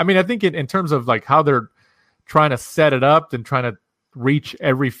 I mean, I think in terms of like how they're trying to set it up and trying to reach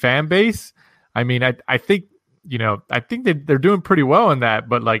every fan base, I mean, I think they're doing pretty well in that,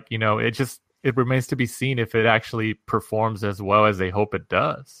 but like, it remains to be seen if it actually performs as well as they hope it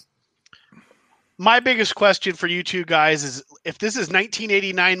does. My biggest question for you two guys is, if this is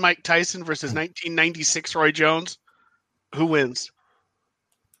 1989 Mike Tyson versus 1996 Roy Jones, who wins?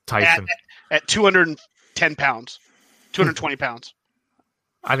 Tyson. At 210 pounds, 220 pounds.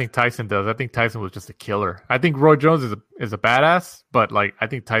 I think Tyson does. I think Tyson was just a killer. I think Roy Jones is a badass, but like, I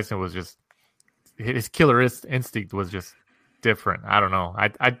think Tyson was just, his killer instinct was just different. I don't know.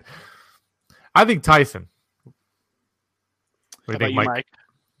 I think Tyson. What do you think, Mike?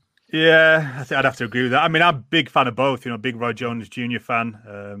 Yeah, I think I'd have to agree with that. I mean, I'm a big fan of both. Big Roy Jones Jr.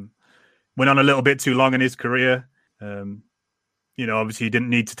 fan. Went on a little bit too long in his career. Obviously he didn't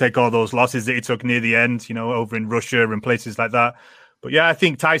need to take all those losses that he took near the end, over in Russia and places like that. But yeah, I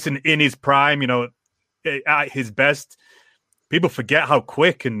think Tyson in his prime, at his best, people forget how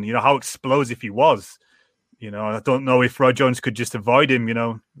quick and, how explosive he was. I don't know if Roy Jones could just avoid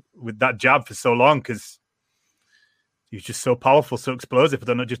him, with that jab for so long, because he's just so powerful, so explosive. I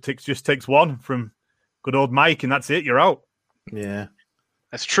don't know, just takes one from good old Mike, and that's it. You're out. Yeah.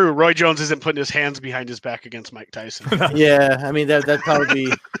 That's true. Roy Jones isn't putting his hands behind his back against Mike Tyson. Yeah, I mean that'd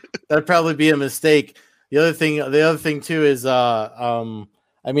probably be a mistake. The other thing too is, I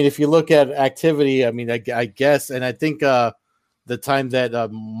mean, if you look at activity, I mean, I guess, and I think the time that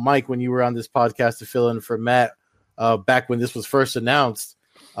Mike, when you were on this podcast to fill in for Matt, back when this was first announced,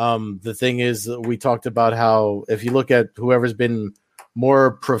 the thing is, we talked about how if you look at whoever's been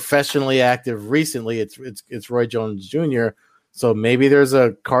more professionally active recently, it's Roy Jones Jr. So maybe there's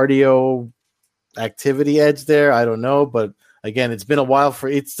a cardio activity edge there. I don't know, but again, it's still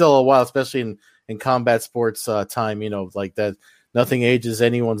a while, especially in combat sports time. Like that, nothing ages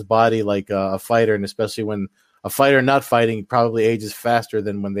anyone's body like a fighter, and especially when a fighter not fighting probably ages faster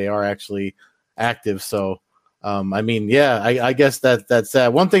than when they are actually active. So, I mean, yeah, I guess that's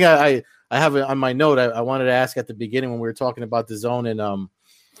that. One thing I have on my note, I wanted to ask at the beginning when we were talking about the zone and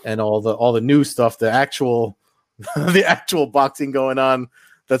all the new stuff, the actual boxing going on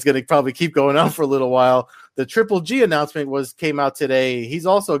that's going to probably keep going on for a little while. The Triple G announcement came out today. He's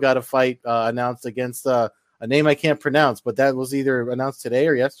also got a fight announced against a name I can't pronounce, but that was either announced today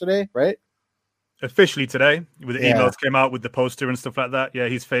or yesterday, right? Officially today, with the emails came out with the poster and stuff like that. Yeah,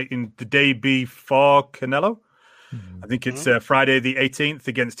 he's fighting the day before Canelo. I think it's Friday the 18th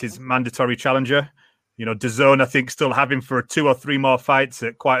against his mandatory challenger. DAZN, I think, still have him for 2 or 3 more fights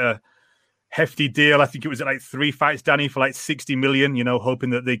at quite a hefty deal. I think it was like 3 fights, Danny, for like 60 million,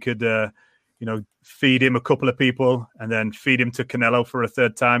 hoping that they could, feed him a couple of people and then feed him to Canelo for a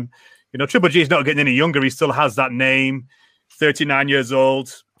third time. Triple G is not getting any younger. He still has that name, 39 years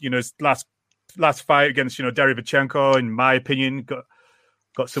old. His last fight against, Derevchenko, in my opinion,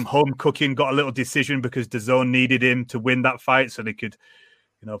 got some home cooking, got a little decision because DAZN needed him to win that fight so they could,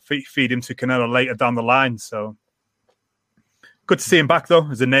 feed him to Canelo later down the line. So good to see him back, though,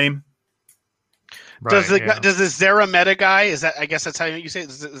 as a name. Does this Zarameta guy, I guess that's how you say it,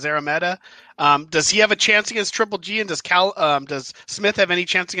 Zarameta, does he have a chance against Triple G, and does Smith have any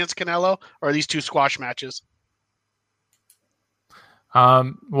chance against Canelo, or are these 2 squash matches?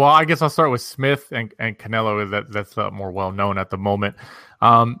 Well, I guess I'll start with Smith and Canelo. That's more well known at the moment.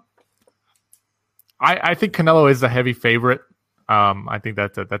 I think Canelo is the heavy favorite. I think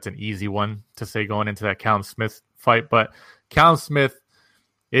that's an easy one to say going into that Callum Smith fight, but Callum Smith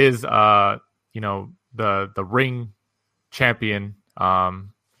is the ring champion,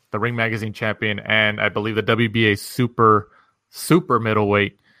 the Ring Magazine champion, and I believe the WBA super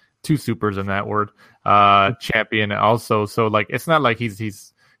middleweight, 2 supers in that word, champion also. So like, it's not like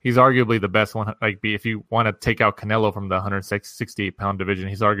he's arguably the best one. Like, if you want to take out Canelo from the 168 pound division,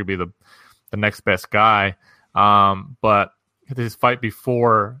 he's arguably the next best guy. But his fight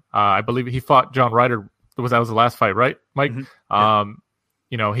before, I believe he fought John Ryder. That was the last fight, right, Mike? Mm-hmm.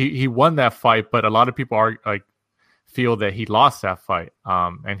 Yeah. He won that fight, but a lot of people feel that he lost that fight.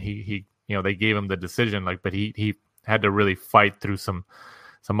 And he they gave him the decision, but he had to really fight through some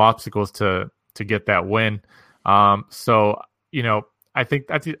obstacles to get that win. So I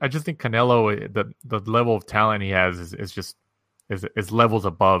just think Canelo, the level of talent he has is levels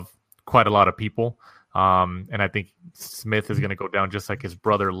above quite a lot of people. And I think Smith is going to go down just like his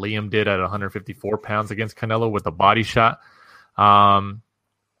brother Liam did at 154 pounds against Canelo with a body shot.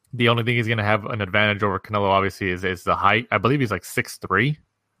 The only thing he's going to have an advantage over Canelo, obviously, is the height. I believe he's like 6'3".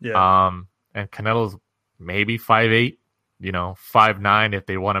 Yeah. And Canelo's maybe 5'8", 5'9", if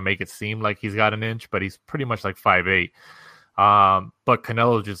they want to make it seem like he's got an inch, but he's pretty much like 5'8". But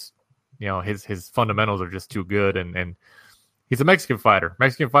Canelo just, his fundamentals are just too good, and he's a Mexican fighter.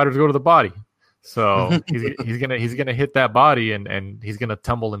 Mexican fighters go to the body. So he's gonna hit that body and he's gonna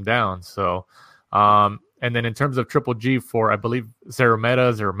tumble him down. So and then in terms of Triple G for, I believe,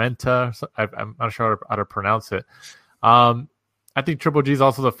 Zarameta, I'm not sure how to pronounce it. I think Triple G is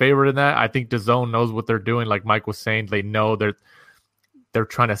also the favorite in that. I think DAZN knows what they're doing. Like Mike was saying, they know they're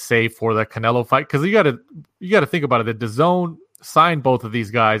trying to save for the Canelo fight, because you got to think about it. The DAZN signed both of these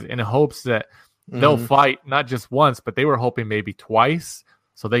guys in hopes that they'll fight not just once, but they were hoping maybe twice,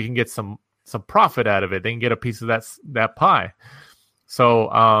 so they can get some profit out of it. They can get a piece of that pie. So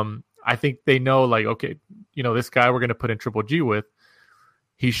I think they know, like, okay, this guy we're going to put in Triple G with,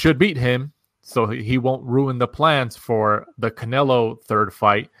 he should beat him, so he won't ruin the plans for the Canelo third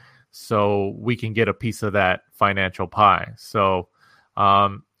fight, so we can get a piece of that financial pie. So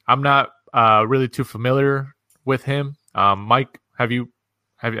I'm not really too familiar with him. Mike, have you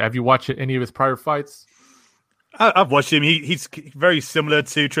watched any of his prior fights? I've watched him. He's very similar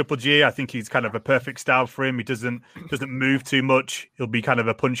to Triple G. I think he's kind of a perfect style for him. He doesn't move too much. He'll be kind of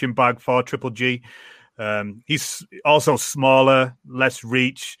a punching bag for Triple G. He's also smaller, less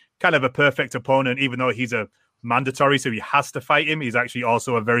reach, kind of a perfect opponent, even though he's a mandatory, so he has to fight him. He's actually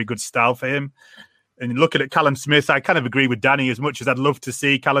also a very good style for him. And looking at Callum Smith, I kind of agree with Danny. As much as I'd love to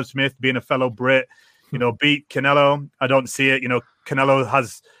see Callum Smith, being a fellow Brit, beat Canelo, I don't see it. Canelo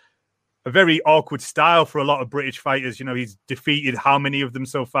has a very awkward style for a lot of British fighters. He's defeated how many of them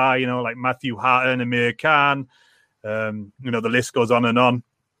so far? Like Matthew Hatton, Amir Khan. The list goes on and on.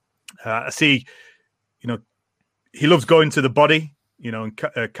 I see, he loves going to the body. And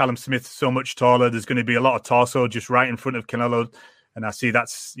Callum Smith's so much taller. There's going to be a lot of torso just right in front of Canelo. And I see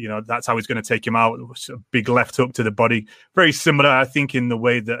that's how he's going to take him out. A big left hook to the body. Very similar, I think, in the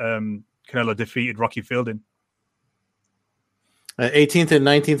way that Canelo defeated Rocky Fielding. 18th and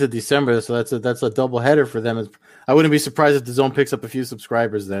 19th of December, so that's a double header for them. I wouldn't be surprised if DAZN picks up a few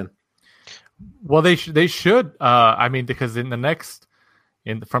subscribers then. Well, they should. Because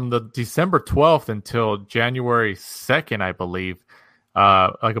from the December 12th until January 2nd, I believe,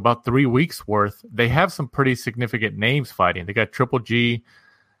 like about 3 weeks worth, they have some pretty significant names fighting. They got Triple G,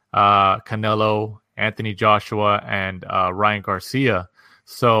 Canelo, Anthony Joshua, and Ryan Garcia.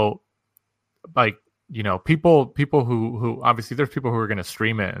 So, people who obviously, there's people who are going to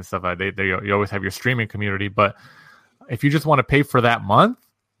stream it and stuff like that. You always have your streaming community, but if you just want to pay for that month,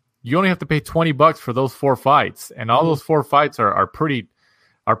 you only have to pay $20 for those 4 fights, and all those 4 fights are pretty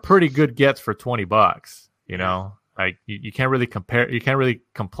good gets for $20. You know, like you can't really compare, you can't really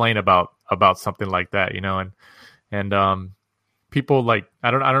complain about something like that. You know, and people like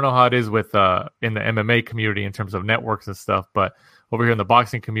I don't know how it is with in the MMA community in terms of networks and stuff, but over here in the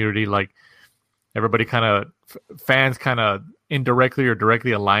boxing community, like everybody fans kind of indirectly or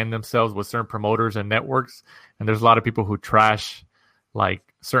directly align themselves with certain promoters and networks, and there's a lot of people who trash like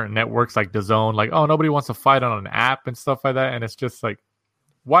certain networks like DAZN, like, oh, nobody wants to fight on an app and stuff like that, and it's just like,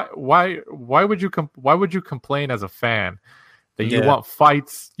 why would you complain as a fan that you want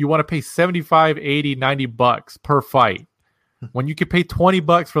fights, you want to pay $75, $80, $90 per fight when you can pay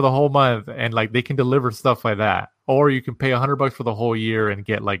 $20 for the whole month and like they can deliver stuff like that, or you can pay $100 for the whole year and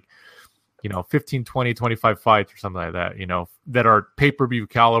get like, you know, 15, 20, 25 fights or something like that, you know, that are pay-per-view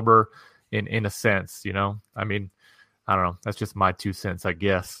caliber in a sense, you know. I mean, I don't know. That's just my 2 cents, I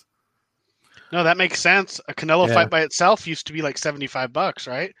guess. No, that makes sense. A Canelo fight by itself used to be like $75,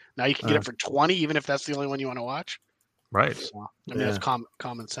 right? Now you can get it for 20, even if that's the only one you want to watch. Right. So, I mean, that's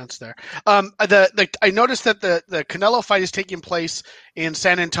common sense there. I noticed that the Canelo fight is taking place in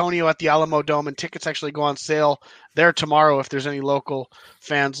San Antonio at the Alamo Dome, and tickets actually go on sale there tomorrow if there's any local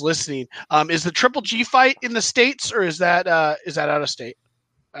fans listening. Is the Triple G fight in the States, or is that out of state?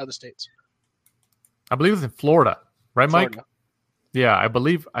 Out of the States? I believe it's in Florida, right, Mike? Florida. Yeah, I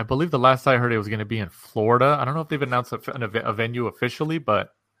believe the last I heard it was going to be in Florida. I don't know if they've announced a venue officially,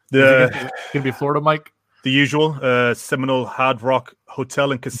 but it's going to be Florida, Mike. The usual Seminole Hard Rock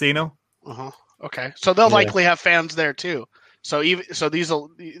Hotel and Casino. Okay, so they'll likely have fans there too. So these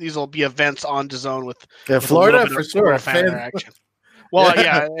will be events on DAZN with Florida for sure. Fan interaction. Well,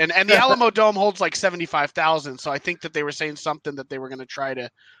 yeah, and the Alamo Dome holds like 75,000. So I think that they were saying something that they were going to try to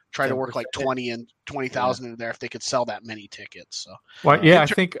work like 20,000 in there if they could sell that many tickets. So, well, yeah,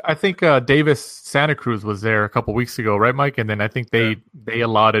 I think Davis Santa Cruz was there a couple weeks ago, right, Mike? And then I think they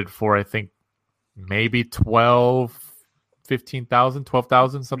allotted for maybe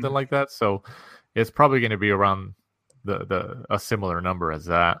 12,000, something like that. So it's probably going to be around a similar number as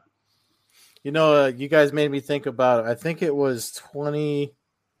that. You know, you guys made me think about, I think it was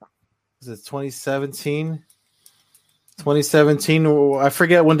 2017? 2017, I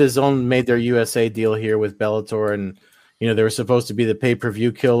forget when DAZN made their USA deal here with Bellator, and you know they were supposed to be the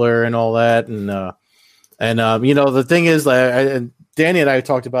pay-per-view killer and all that, and you know the thing is, and Danny and I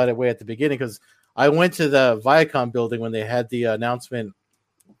talked about it way at the beginning because I went to the Viacom building when they had the announcement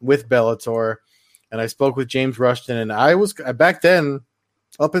with Bellator, and I spoke with James Rushton, and I was back then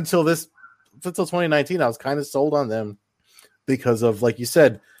up until 2019, I was kind of sold on them because of, like you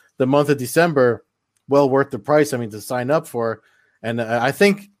said, the month of December. Well worth the price, I mean, to sign up for. And I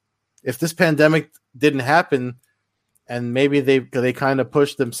think if this pandemic didn't happen and maybe they kind of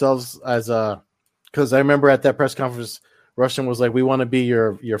pushed themselves as because I remember at that press conference, Rushton was like, we want to be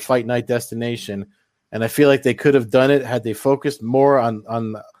your fight night destination. And I feel like they could have done it had they focused more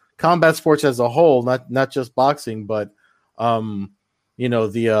on combat sports as a whole, not just boxing, but you know,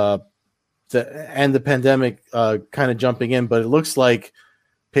 the pandemic kind of jumping in. But it looks like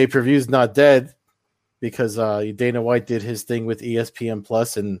pay-per-view's not dead, because Dana White did his thing with ESPN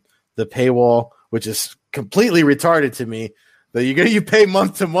Plus and the paywall, which is completely retarded to me. That you pay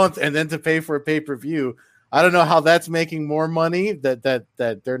month to month and then to pay for a pay-per-view. I don't know how that's making more money. That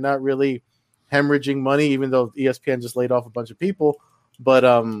they're not really hemorrhaging money, even though ESPN just laid off a bunch of people. But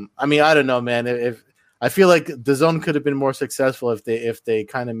I mean, I don't know, man. If I feel like DAZN could have been more successful if they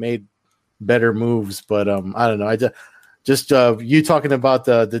kind of made better moves. But I don't know. Just you talking about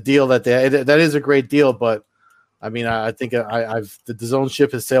the deal that is a great deal, but I mean, I think the DAZN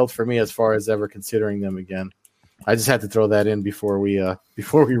ship has sailed for me as far as ever considering them again. I just had to throw that in before we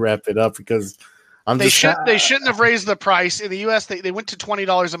wrap it up because they shouldn't have raised the price in the U.S. They went to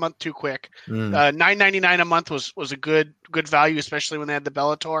 $20 a month too quick. $9.99 a month was a good value, especially when they had the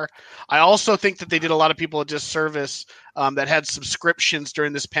Bellator. I also think that they did a lot of people a disservice that had subscriptions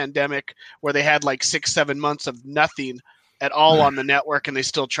during this pandemic where they had like 6-7 months of nothing at all on the network and they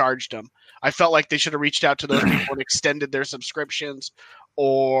still charged them. I felt like they should have reached out to those people and extended their subscriptions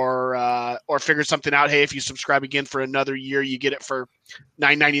or figured something out. Hey, if you subscribe again for another year, you get it for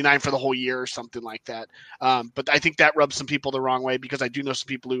 $9.99 for the whole year or something like that. But I think that rubs some people the wrong way because I do know some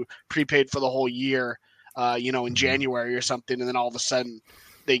people who prepaid for the whole year, in January or something, and then all of a sudden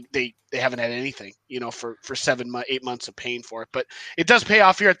they haven't had anything, for 8 months of paying for it. But it does pay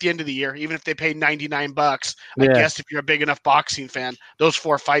off here at the end of the year, even if they pay $99. I guess if you're a big enough boxing fan, those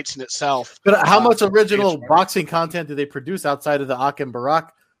 4 fights in itself. But how much original boxing content do they produce outside of the Ak and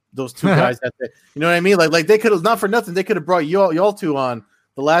Barak? Those two guys, you know what I mean? Like they could have, not for nothing, they could have brought y'all two on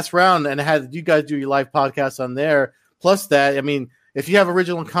the last round and had you guys do your live podcast on there. Plus that, I mean, if you have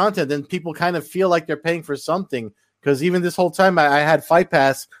original content, then people kind of feel like they're paying for something. Because even this whole time I had Fight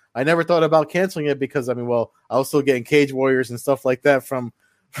Pass, I never thought about canceling it because I was still getting Cage Warriors and stuff like that from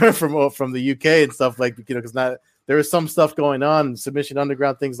the UK and stuff because there was some stuff going on, Submission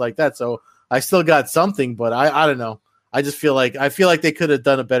Underground, things like that. So I still got something, but I don't know. I just feel like they could have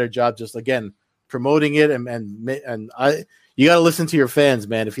done a better job just again promoting it and you got to listen to your fans,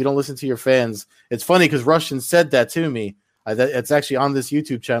 man. If you don't listen to your fans, it's funny because Russian said that to me. It's actually on this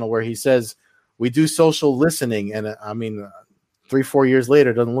YouTube channel where he says we do social listening, and 3-4 years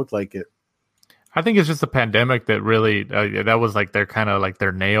later, it doesn't look like it. I think it's just a pandemic that really that was like their kind of like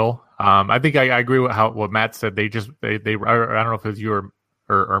their nail. I think I agree with what Matt said. They I don't know if it was you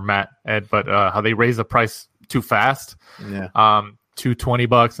or Matt, Ed, but how they raised the price too fast. Yeah. To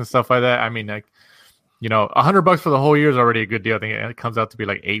 $20 and stuff like that. I mean, like, $100 for the whole year is already a good deal. I think it comes out to be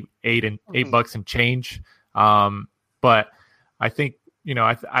like $8 and change. But I think,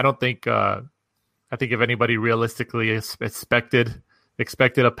 I don't think, I think if anybody realistically expected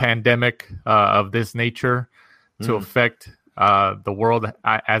a pandemic of this nature to affect the world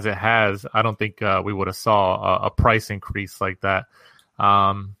as it has, I don't think we would have saw a price increase like that.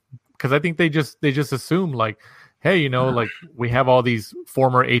 Because I think they just assume like, hey, like we have all these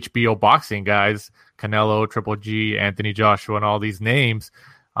former HBO boxing guys, Canelo, Triple G, Anthony Joshua, and all these names.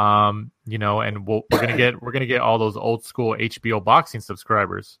 And we're gonna get all those old school HBO boxing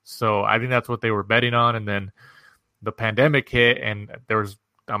subscribers. So I think that's what they were betting on. And then the pandemic hit, and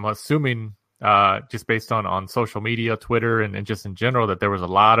I'm assuming just based on social media, Twitter, and just in general, that there was a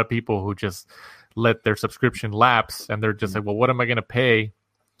lot of people who just let their subscription lapse, and they're just like, well, what am I going to pay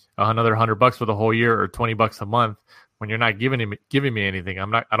another $100 for the whole year or $20 a month when you're not giving me anything?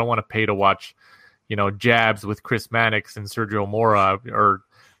 I don't want to pay to watch, jabs with Chris Mannix and Sergio Mora or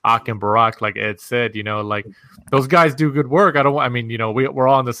Akin Barak, like Ed said, like those guys do good work. We're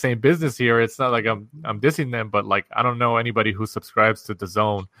all in the same business here. It's not like I'm dissing them, but like, I don't know anybody who subscribes to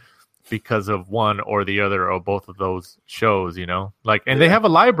DAZN because of one or the other or both of those shows, they have a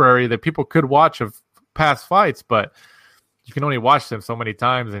library that people could watch of past fights, but you can only watch them so many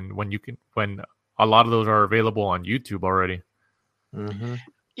times. And when a lot of those are available on YouTube already. Mm-hmm.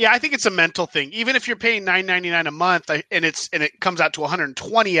 Yeah, I think it's a mental thing. Even if you're paying $9.99 a month and it comes out to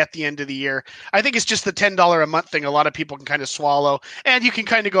 $120 at the end of the year, I think it's just the $10 a month thing. A lot of people can kind of swallow, and you can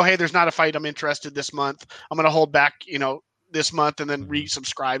kind of go, hey, there's not a fight I'm interested this month. I'm going to hold back, this month and then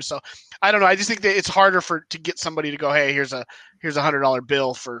resubscribe. So I don't know. I just think that it's harder to get somebody to go, hey, here's a $100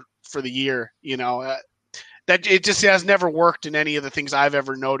 bill for the year. That it just has never worked in any of the things I've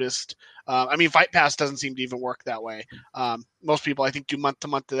ever noticed. Fight Pass doesn't seem to even work that way. Most people, I think, do month to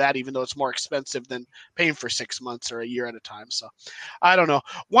month to that, even though it's more expensive than paying for 6 months or a year at a time. So I don't know.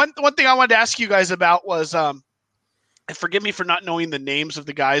 One thing I wanted to ask you guys about was, and forgive me for not knowing the names of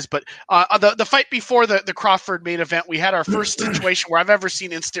the guys, but the fight before the Crawford main event, we had our first situation where I've ever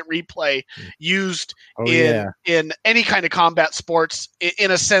seen instant replay used in any kind of combat sports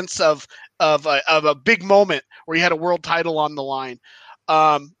in a sense of a big moment where you had a world title on the line.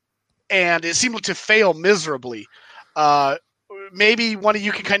 And it seemed to fail miserably. Maybe one of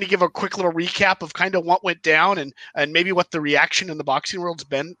you can kind of give a quick little recap of kind of what went down and maybe what the reaction in the boxing world's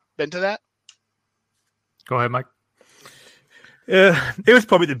been to that. Go ahead, Mike. It was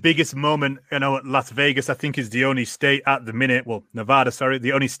probably the biggest moment, Las Vegas, I think, is the only state at the minute, Nevada,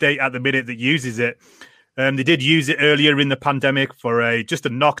 the only state at the minute that uses it. They did use it earlier in the pandemic for just a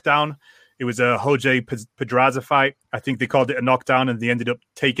knockdown. It was a Jose Pedraza fight. I think they called it a knockdown, and they ended up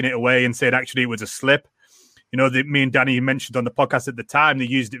taking it away and said actually it was a slip. Me and Danny mentioned on the podcast at the time, they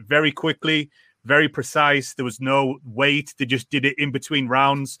used it very quickly, very precise. There was no wait. They just did it in between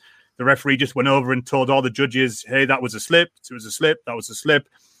rounds. The referee just went over and told all the judges, hey, that was a slip. It was a slip. That was a slip.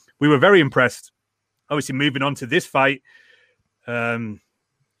 We were very impressed. Obviously, moving on to this fight, it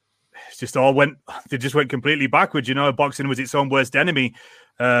just went completely backwards. Boxing was its own worst enemy.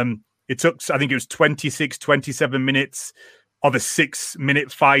 It took, I think it was 27 minutes of a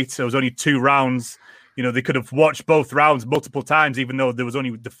 6-minute fight. So it was only 2 rounds. They could have watched both rounds multiple times, even though there was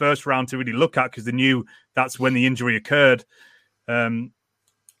only the first round to really look at because they knew that's when the injury occurred.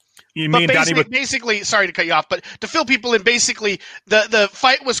 Basically, sorry to cut you off, but to fill people in, basically the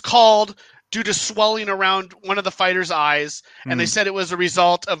fight was called due to swelling around one of the fighter's eyes, and they said it was a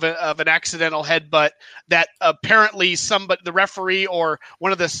result of an accidental headbutt that apparently the referee or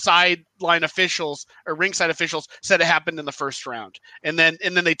one of the sideline officials or ringside officials said it happened in the first round. And then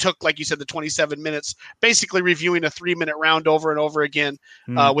they took, like you said, the 27 minutes, basically reviewing a 3-minute round over and over again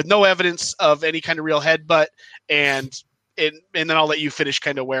with no evidence of any kind of real headbutt. And and then I'll let you finish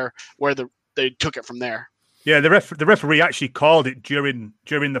kind of where they took it from there. Yeah, the referee actually called it during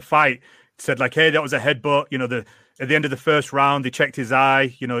the fight. Said like, hey, that was a headbutt. At the end of the first round, they checked his eye.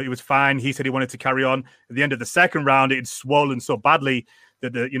 He was fine. He said he wanted to carry on. At the end of the second round, it had swollen so badly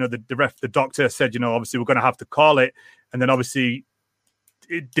that the doctor said, obviously we're going to have to call it. And then obviously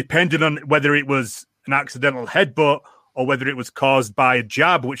it depended on whether it was an accidental headbutt or whether it was caused by a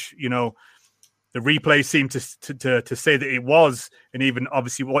jab, which, the replay seemed to say that it was, and even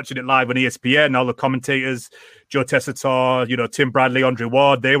obviously watching it live on ESPN, all the commentators, Joe Tessitore, Tim Bradley, Andre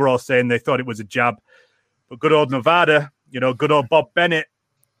Ward, they were all saying they thought it was a jab. But good old Nevada, good old Bob Bennett,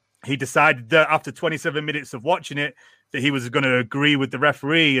 he decided that after 27 minutes of watching it, that he was going to agree with the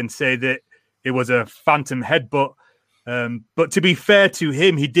referee and say that it was a phantom headbutt. But to be fair to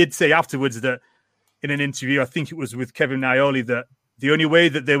him, he did say afterwards that in an interview, I think it was with Kevin Iole, that the only way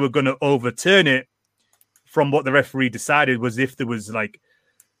that they were going to overturn it from what the referee decided was if there was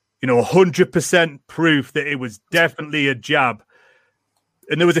 100% proof that it was definitely a jab.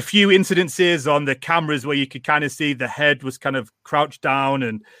 And there was a few incidences on the cameras where you could kind of see the head was kind of crouched down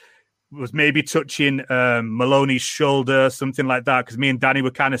and was maybe touching Maloney's shoulder, something like that. Because me and Danny were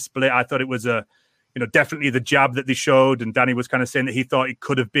kind of split. I thought it was definitely the jab that they showed. And Danny was kind of saying that he thought it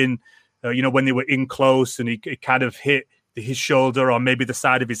could have been, when they were in close and it kind of hit his shoulder or maybe the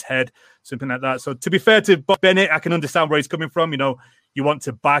side of his head, something like that. So to be fair to Bob Bennett, I can understand where he's coming from. You want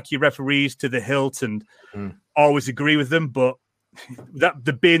to back your referees to the hilt and always agree with them. But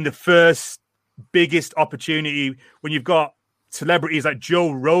that being the first biggest opportunity when you've got celebrities like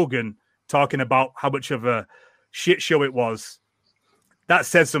Joe Rogan talking about how much of a shit show it was, that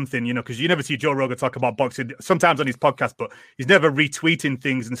says something, because you never see Joe Rogan talk about boxing, sometimes on his podcast, but he's never retweeting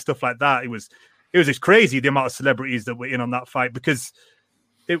things and stuff like that. It was just crazy, the amount of celebrities that were in on that fight, because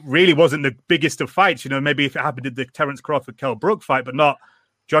it really wasn't the biggest of fights. Maybe if it happened in the Terence Crawford-Kell Brook fight, but not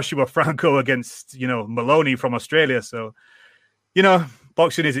Joshua Franco against, Maloney from Australia. So,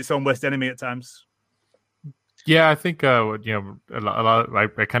 boxing is its own worst enemy at times. Yeah, I think, a lot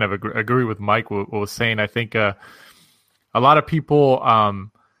I kind of agree with Mike what was saying. I think a lot of people,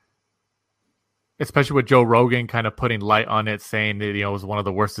 especially with Joe Rogan kind of putting light on it, saying that, it was one of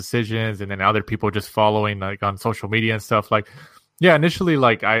the worst decisions. And then other people just following like on social media and stuff initially,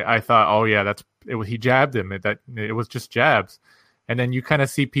 I thought, oh yeah, he jabbed him. It was just jabs. And then you kind of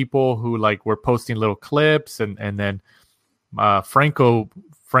see people who were posting little clips and then Franco's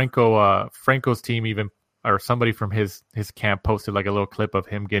team even, or somebody from his camp posted a little clip of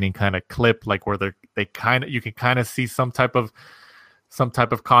him getting kind of clipped, where you can kind of see some type of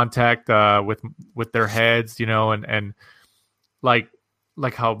contact with their heads, and like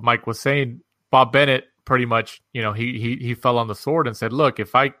how Mike was saying, Bob Bennett pretty much, he fell on the sword and said, look,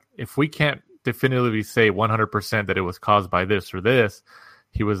 if we can't definitively say 100% that it was caused by this or this,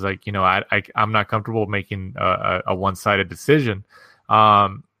 he was like, I'm not comfortable making a one-sided decision.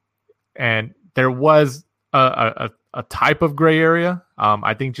 And there was a type of gray area.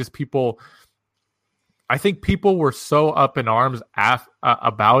 I think people were so up in arms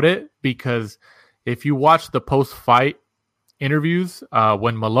about it, because if you watch the post-fight interviews,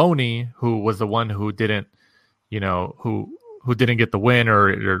 when Maloney, who was the one who didn't, who didn't get the win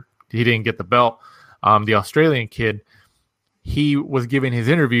or he didn't get the belt, the Australian kid, he was giving his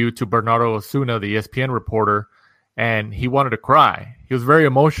interview to Bernardo Osuna, the ESPN reporter, and he wanted to cry. He was very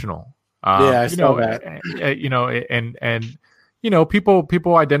emotional. I saw that. And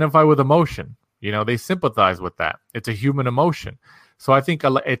people identify with emotion. They sympathize with that. It's a human emotion. So I think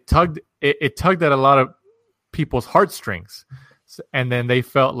it tugged at a lot of people's heartstrings, and then they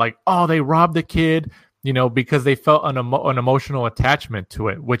felt like, oh, they robbed the kid, because they felt an emotional attachment to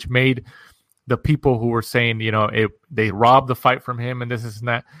it, which made the people who were saying, they robbed the fight from him and this and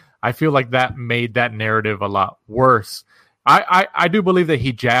that. I feel like that made that narrative a lot worse. I do believe that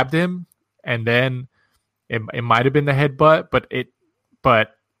he jabbed him, and then it might have been the headbutt,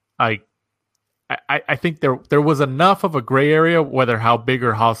 but I think there was enough of a gray area, whether how big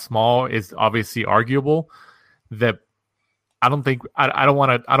or how small is obviously arguable, that I don't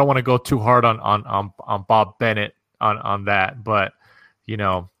want to go too hard on Bob Bennett on that. But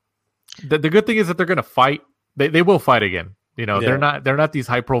the good thing is that they're going to fight. They will fight again. They're not these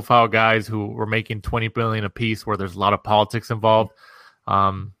high profile guys who were making $20 billion a piece where there's a lot of politics involved.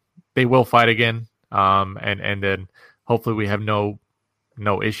 They will fight again. And then hopefully we have no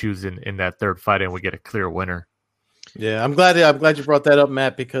issues in that third fight and we get a clear winner. Yeah, I'm glad you brought that up,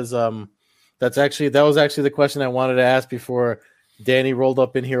 Matt, because that was actually the question I wanted to ask before Danny rolled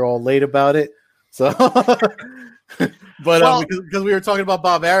up in here all late about it. So, but because we were talking about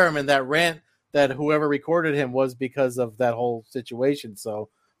Bob Arum and that rant that whoever recorded him was because of that whole situation. So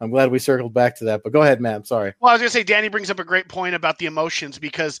I'm glad we circled back to that. But go ahead, Matt. I'm sorry. Well, I was going to say, Danny brings up a great point about the emotions,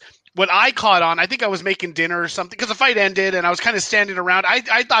 because when I caught on, I think I was making dinner or something, because the fight ended and I was kind of standing around.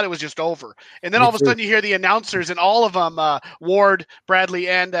 I thought it was just over. And then all of a sudden you hear the announcers, and all of them, Ward, Bradley,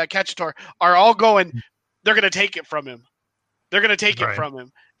 and Kachator, are all going, they're going to take it from him. They're going to take it from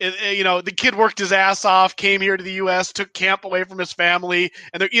him. The kid worked his ass off, came here to the U.S., took camp away from his family.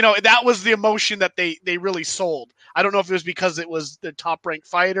 And, that was the emotion that they really sold. I don't know if it was because it was the top-ranked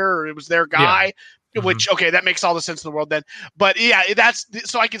fighter or it was their guy, which, okay, that makes all the sense in the world then. But, yeah, that's –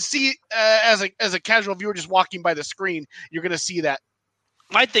 so I can see as a casual viewer just walking by the screen, you're going to see that.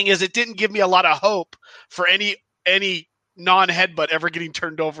 My thing is, it didn't give me a lot of hope for any non-headbutt ever getting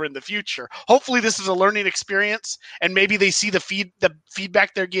turned over in the future. Hopefully this is a learning experience, and maybe they see the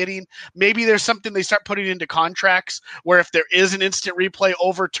feedback they're getting. Maybe there's something they start putting into contracts where if there is an instant replay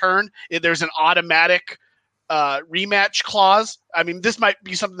overturn, there's an automatic rematch clause. I mean, this might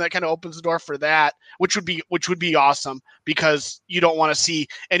be something that kind of opens the door for that, which would be awesome, because you don't want to see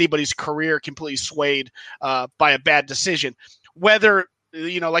anybody's career completely swayed by a bad decision. Whether,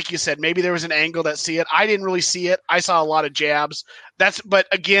 like you said, maybe there was an angle that see it. I didn't really see it. I saw a lot of jabs. But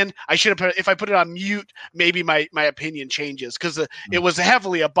again, I should have if I put it on mute, maybe my opinion changes, because it was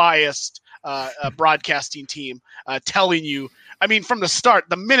heavily a biased broadcasting team telling you. I mean, from the start,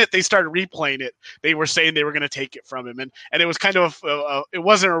 the minute they started replaying it, they were saying they were going to take it from him, and it was kind of it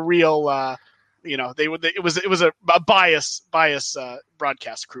wasn't a real, it was a bias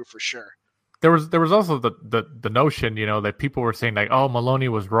broadcast crew for sure. There was also the notion, that people were saying like, oh, Maloney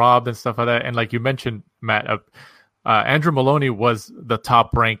was robbed and stuff like that, and like you mentioned, Matt, Andrew Maloney was the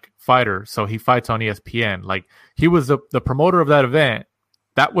top ranked fighter, so he fights on ESPN. Like, he was the promoter of that event.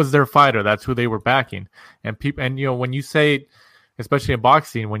 That was their fighter. That's who they were backing. And people, and when you say, especially in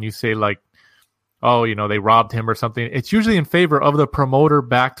boxing, when you say like, oh, they robbed him or something, it's usually in favor of the promoter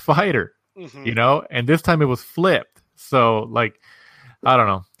backed fighter. And this time it was flipped. So like, I don't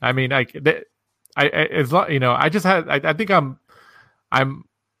know. I mean, I think I'm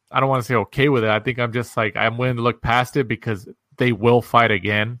I don't want to say okay with it. I think I'm just like, I'm willing to look past it, because they will fight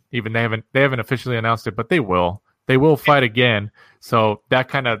again. Even they haven't officially announced it, but they will fight again. So that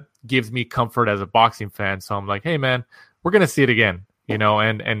kind of gives me comfort as a boxing fan. So I'm like, hey man, we're going to see it again,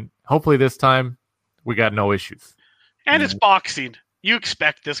 and hopefully this time we got no issues. And it's boxing. You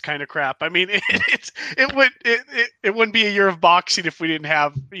expect this kind of crap. I mean, it wouldn't be a year of boxing if we didn't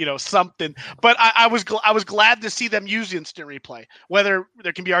have something. But I was glad to see them use instant replay. Whether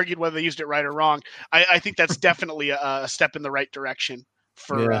there can be argued whether they used it right or wrong, I think that's definitely a step in the right direction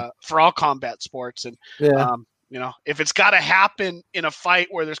for all combat sports. And if it's got to happen in a fight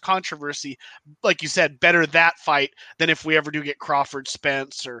where there's controversy, like you said, better that fight than if we ever do get Crawford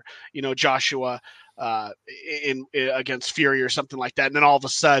Spence or Joshua against Fury or something like that, and then all of a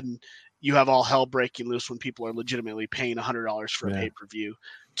sudden you have all hell breaking loose when people are legitimately paying $100 for a pay-per-view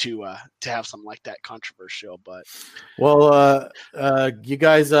to have something like that controversial. But you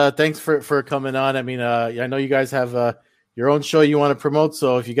guys, thanks for coming on. I mean, I know you guys have your own show you want to promote,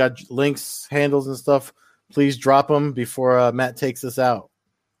 so if you got links, handles, and stuff, please drop them before Matt takes us out.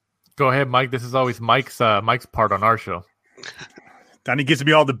 Go ahead, Mike. This is always Mike's part on our show. Danny gives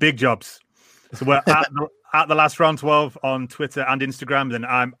me all the big jobs. So we're at the last round 12 on Twitter and Instagram. Then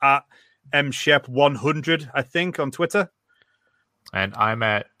I'm at mshep100, I think, on Twitter. And I'm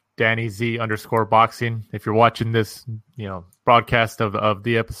at DannyZ_boxing. If you're watching this, broadcast of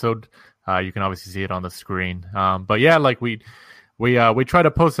the episode, you can obviously see it on the screen. But yeah, like we try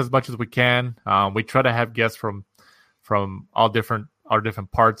to post as much as we can. We try to have guests from all different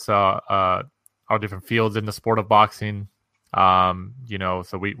parts, all different fields in the sport of boxing.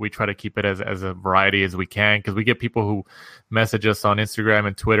 So we try to keep it as a variety as we can, because we get people who message us on Instagram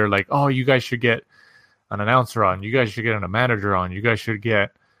and Twitter like, oh, you guys should get an announcer on, you guys should get a manager on, you guys should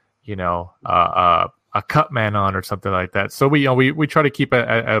get a cut man on or something like that. So we try to keep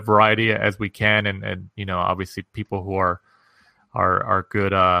a variety as we can, and obviously people who are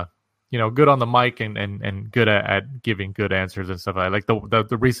good good on the mic and good at giving good answers and stuff like that.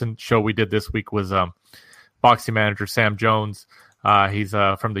 The recent show we did this week was boxing manager Sam Jones. He's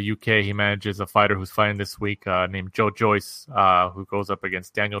from the UK. He manages a fighter who's fighting this week named Joe Joyce, who goes up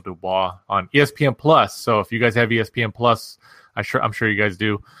against Daniel Dubois on ESPN Plus. So if you guys have ESPN Plus, I'm sure you guys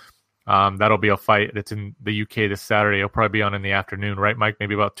do. That'll be a fight that's in the UK this Saturday. It'll probably be on in the afternoon, right, Mike?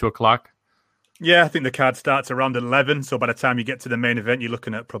 Maybe about 2:00. Yeah, I think the card starts around 11. So by the time you get to the main event, you're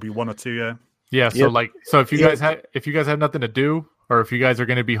looking at probably 1 or 2. Yeah. Yeah. So if you guys have nothing to do, or if you guys are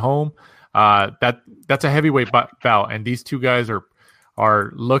going to be home, that's a heavyweight bout, and these two guys are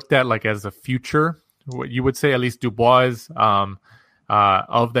are looked at like as a future. What you would say, at least Dubois is,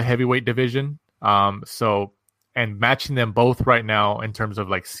 of the heavyweight division. And matching them both right now in terms of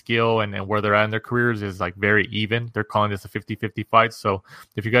like skill and where they're at in their careers is like very even. They're calling this a 50-50 fight. So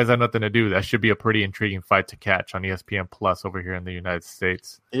if you guys have nothing to do, that should be a pretty intriguing fight to catch on ESPN Plus over here in the United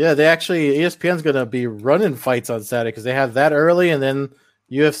States. Yeah, ESPN's going to be running fights on Saturday because they have that early, and then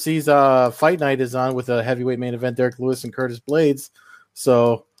UFC's fight night is on with a heavyweight main event, Derek Lewis and Curtis Blades.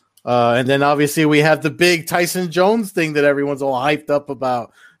 So, and then obviously we have the big Tyson Jones thing that everyone's all hyped up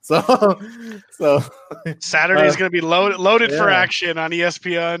about. So Saturday is going to be loaded for action on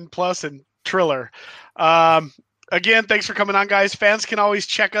ESPN Plus and Triller. Again, thanks for coming on, guys. Fans can always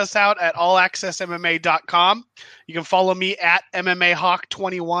check us out at allaccessmma.com. You can follow me at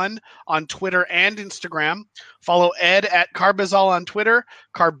MMAHawk21 on Twitter and Instagram. Follow Ed at Carbazol on Twitter,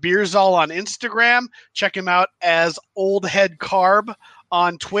 Carbeerzol on Instagram. Check him out as Old Head Carb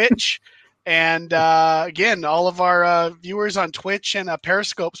on Twitch. And again, all of our viewers on Twitch and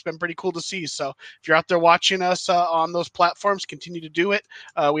Periscope's been pretty cool to see. So if you're out there watching us on those platforms, continue to do it.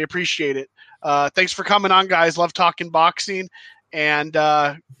 We appreciate it. Thanks for coming on, guys. Love talking boxing. And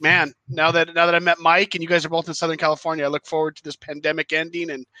man, now that I met Mike and you guys are both in Southern California, I look forward to this pandemic ending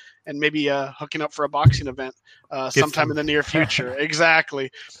and maybe hooking up for a boxing event sometime in the near future.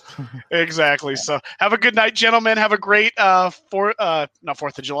 Exactly. So have a good night, gentlemen. Have a great not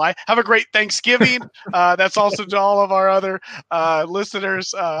 4th of July. Have a great Thanksgiving. That's also to all of our other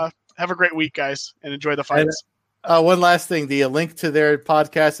listeners. Have a great week, guys, and enjoy the fights. One last thing. The link to their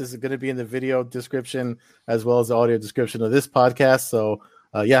podcast is going to be in the video description as well as the audio description of this podcast. So,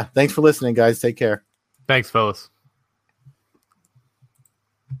 yeah, thanks for listening, guys. Take care. Thanks, fellas.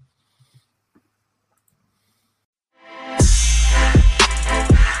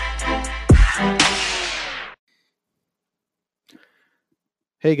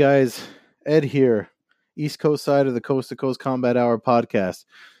 Hey, guys. Ed here, East Coast side of the Coast to Coast Combat Hour podcast.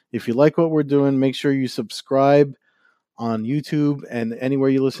 If you like what we're doing, make sure you subscribe on YouTube and anywhere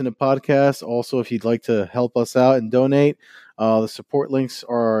you listen to podcasts. Also, if you'd like to help us out and donate, the support links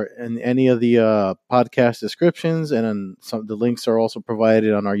are in any of the podcast descriptions, and the links are also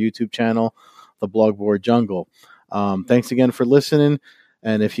provided on our YouTube channel, The Blogboard Jungle. Thanks again for listening,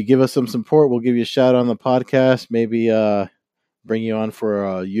 and if you give us some support, we'll give you a shout out on the podcast, maybe bring you on for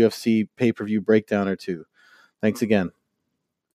a UFC pay-per-view breakdown or two. Thanks again.